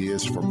suggest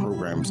ideas for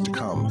programs to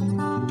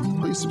come.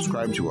 Please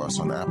subscribe to us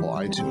on Apple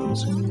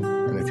iTunes.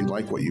 And if you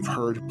like what you've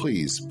heard,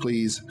 please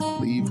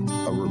leave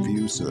a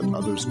review so that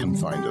others can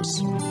find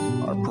us.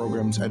 Our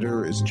program's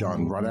editor is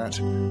John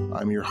Rudat.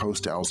 I'm your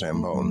host, Al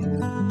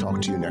Zambone.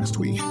 Talk to you next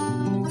week.